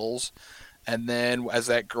tassels, and then as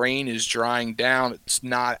that grain is drying down, it's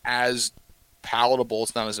not as palatable,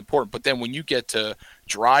 it's not as important. But then when you get to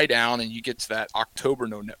dry down and you get to that October,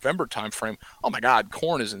 November time frame, oh my God,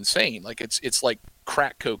 corn is insane. Like it's like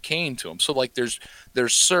crack cocaine to them. So like there's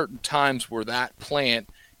certain times where that plant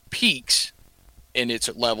peaks in its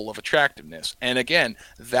level of attractiveness. And again,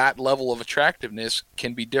 that level of attractiveness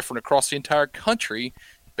can be different across the entire country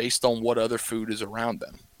based on what other food is around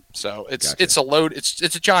them. So it's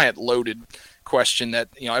a giant loaded question that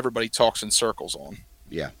everybody talks in circles on.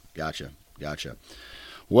 Yeah, gotcha.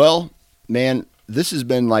 Well, man, this has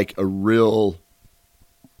been like a real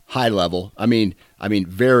high level. I mean,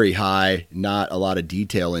 very high, not a lot of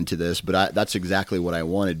detail into this, but that's exactly what I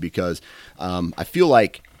wanted, because I feel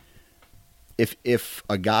like if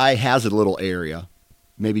a guy has a little area,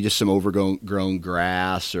 maybe just some overgrown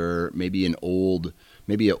grass, or maybe an old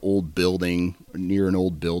building, near an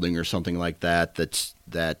old building or something like that,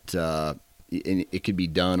 and it could be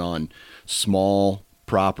done on small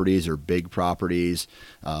properties or big properties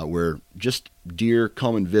where just deer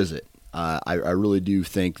come and visit. I really do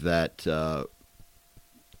think that a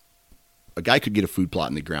guy could get a food plot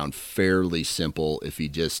in the ground fairly simple if he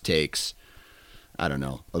just takes, I don't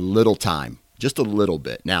know, a little time, just a little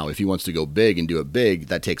bit. Now, if he wants to go big and do it big,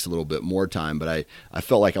 that takes a little bit more time. But I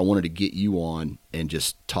felt like I wanted to get you on and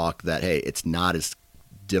just talk that, hey, it's not as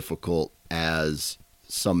difficult as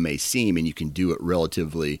some may seem, and you can do it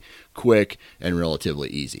relatively quick and relatively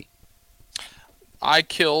easy. I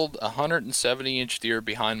killed a 170-inch deer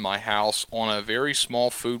behind my house on a very small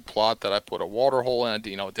food plot that I put a water hole in.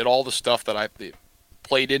 Did all the stuff that I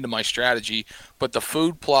played into my strategy, but the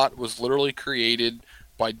food plot was literally created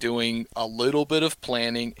by doing a little bit of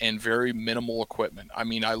planning and very minimal equipment. I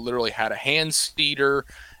mean, I literally had a hand seeder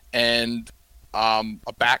and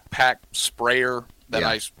a backpack sprayer that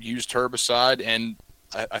I used herbicide, and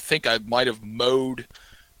I think I might have mowed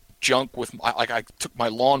junk with, I took my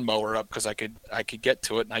lawnmower up because I could get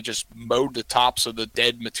to it, and I just mowed the tops of the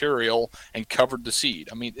dead material and covered the seed.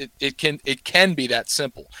 I mean, it can be that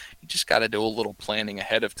simple. You just got to do a little planning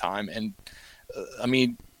ahead of time. And I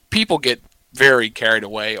mean, people get very carried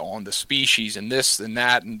away on the species and this and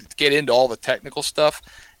that and get into all the technical stuff,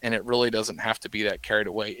 and it really doesn't have to be that carried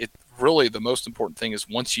away. It really, the most important thing is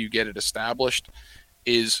once you get it established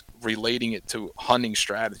is relating it to hunting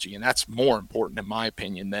strategy, and that's more important in my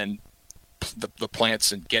opinion than the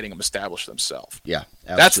plants and getting them established themselves. Yeah,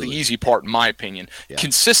 absolutely. That's the easy part in my opinion. Yeah.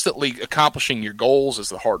 Consistently accomplishing your goals is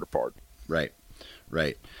the harder part. Right.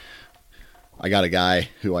 I got a guy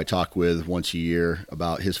who I talk with once a year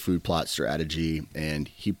about his food plot strategy, and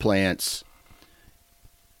he plants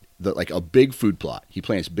like a big food plot. He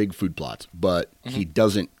plants big food plots, but he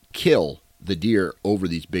doesn't kill the deer over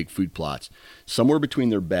these big food plots. Somewhere between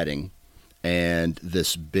their bedding and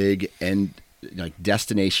this big end, like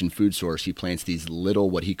destination food source, he plants these little,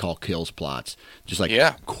 what he call kills plots, just like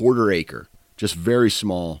quarter acre, just very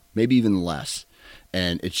small, maybe even less.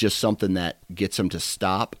 And it's just something that gets them to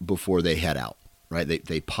stop before they head out, right?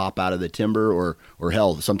 They pop out of the timber, or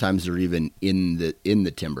hell, sometimes they're even in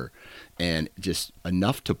the timber, and just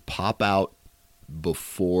enough to pop out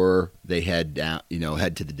before they head down,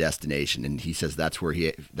 head to the destination. And he says that's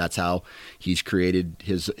how he's created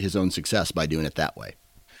his own success, by doing it that way.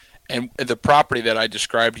 And the property that I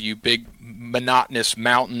described to you, big monotonous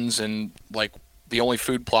mountains, and like the only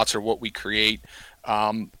food plots are what we create.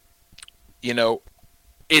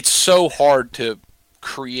 It's so hard to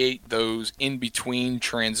create those in between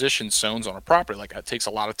transition zones on a property like that. It takes a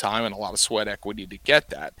lot of time and a lot of sweat equity to get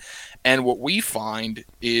that. And what we find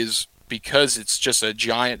is, because it's just a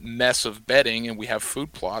giant mess of bedding and we have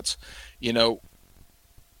food plots,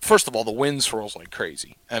 first of all, the wind swirls like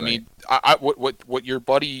crazy. I mean, what your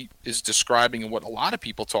buddy is describing and what a lot of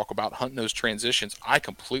people talk about hunting those transitions, I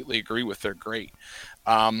completely agree with. They're great.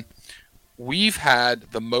 We've had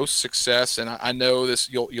the most success, and I know this.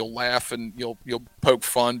 You'll laugh and you'll poke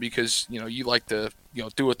fun because you like to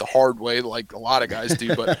do it the hard way like a lot of guys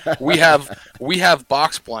do. But we have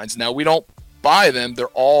box blinds now. We don't buy them. They're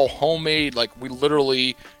all homemade. Like, we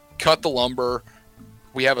literally cut the lumber.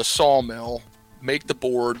 We have a sawmill, make the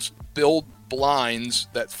boards, build blinds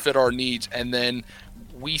that fit our needs, and then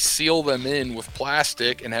we seal them in with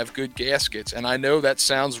plastic and have good gaskets. And I know that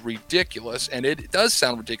sounds ridiculous, and it does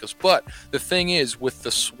sound ridiculous, but the thing is, with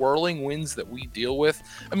the swirling winds that we deal with,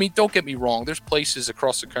 I mean, don't get me wrong, there's places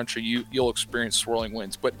across the country you'll experience swirling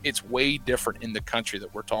winds, but it's way different in the country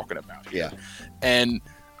that we're talking about here. Yeah. And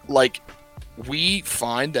like, we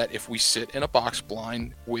find that if we sit in a box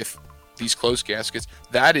blind with these closed gaskets,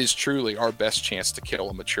 that is truly our best chance to kill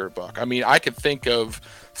a mature buck. I mean, I could think of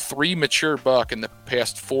 3 mature buck in the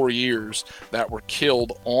past 4 years that were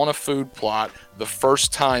killed on a food plot the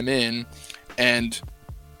first time in. And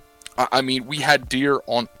I mean, we had deer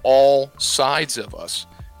on all sides of us,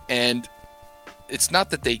 and it's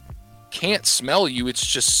not that they can't smell you. It's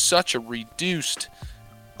just such a reduced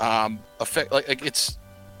effect. Like it's,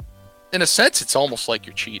 in a sense, it's almost like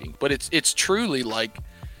you're cheating, but it's truly like,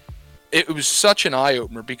 it was such an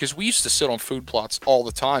eye-opener, because we used to sit on food plots all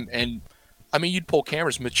the time, and I mean, you'd pull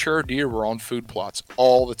cameras, mature deer were on food plots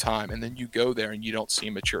all the time, and then you go there and you don't see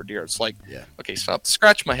mature deer. It's like, okay, so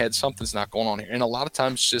scratch my head, something's not going on here. And a lot of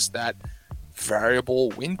times just that variable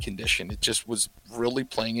wind condition, it just was really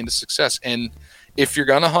playing into success. And if you're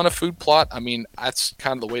going to hunt a food plot, I mean, that's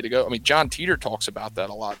kind of the way to go. I mean, John Teeter talks about that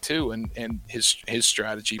a lot too, and his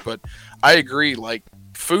strategy, but I agree, like,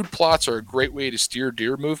 food plots are a great way to steer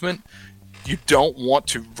deer movement. You don't want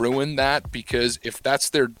to ruin that, because if that's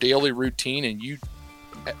their daily routine and you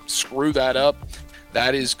screw that up,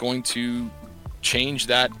 that is going to change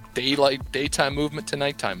that daytime movement to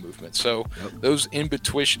nighttime movement. So those in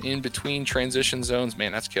between transition zones,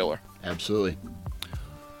 man, that's killer. Absolutely.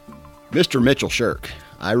 Mr. Mitchell Shirk,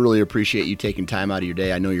 I really appreciate you taking time out of your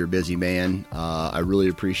day. I know you're a busy man. I really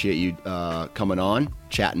appreciate you coming on,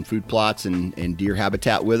 chatting food plots and deer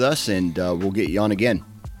habitat with us, and we'll get you on again.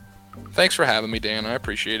 Thanks for having me, Dan. I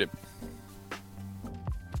appreciate it.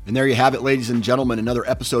 And there you have it, ladies and gentlemen, another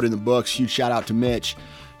episode in the books. Huge shout out to Mitch.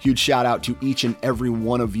 Huge shout out to each and every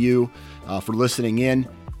one of you for listening in.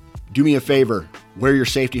 Do me a favor, wear your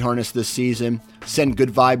safety harness this season. Send good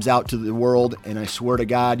vibes out to the world, and I swear to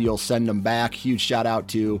God, you'll send them back. Huge shout out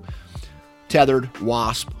to Tethered,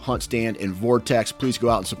 Wasp, Hunt Stand, and Vortex. Please go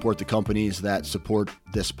out and support the companies that support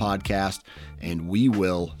this podcast, and we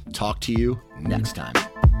will talk to you next time.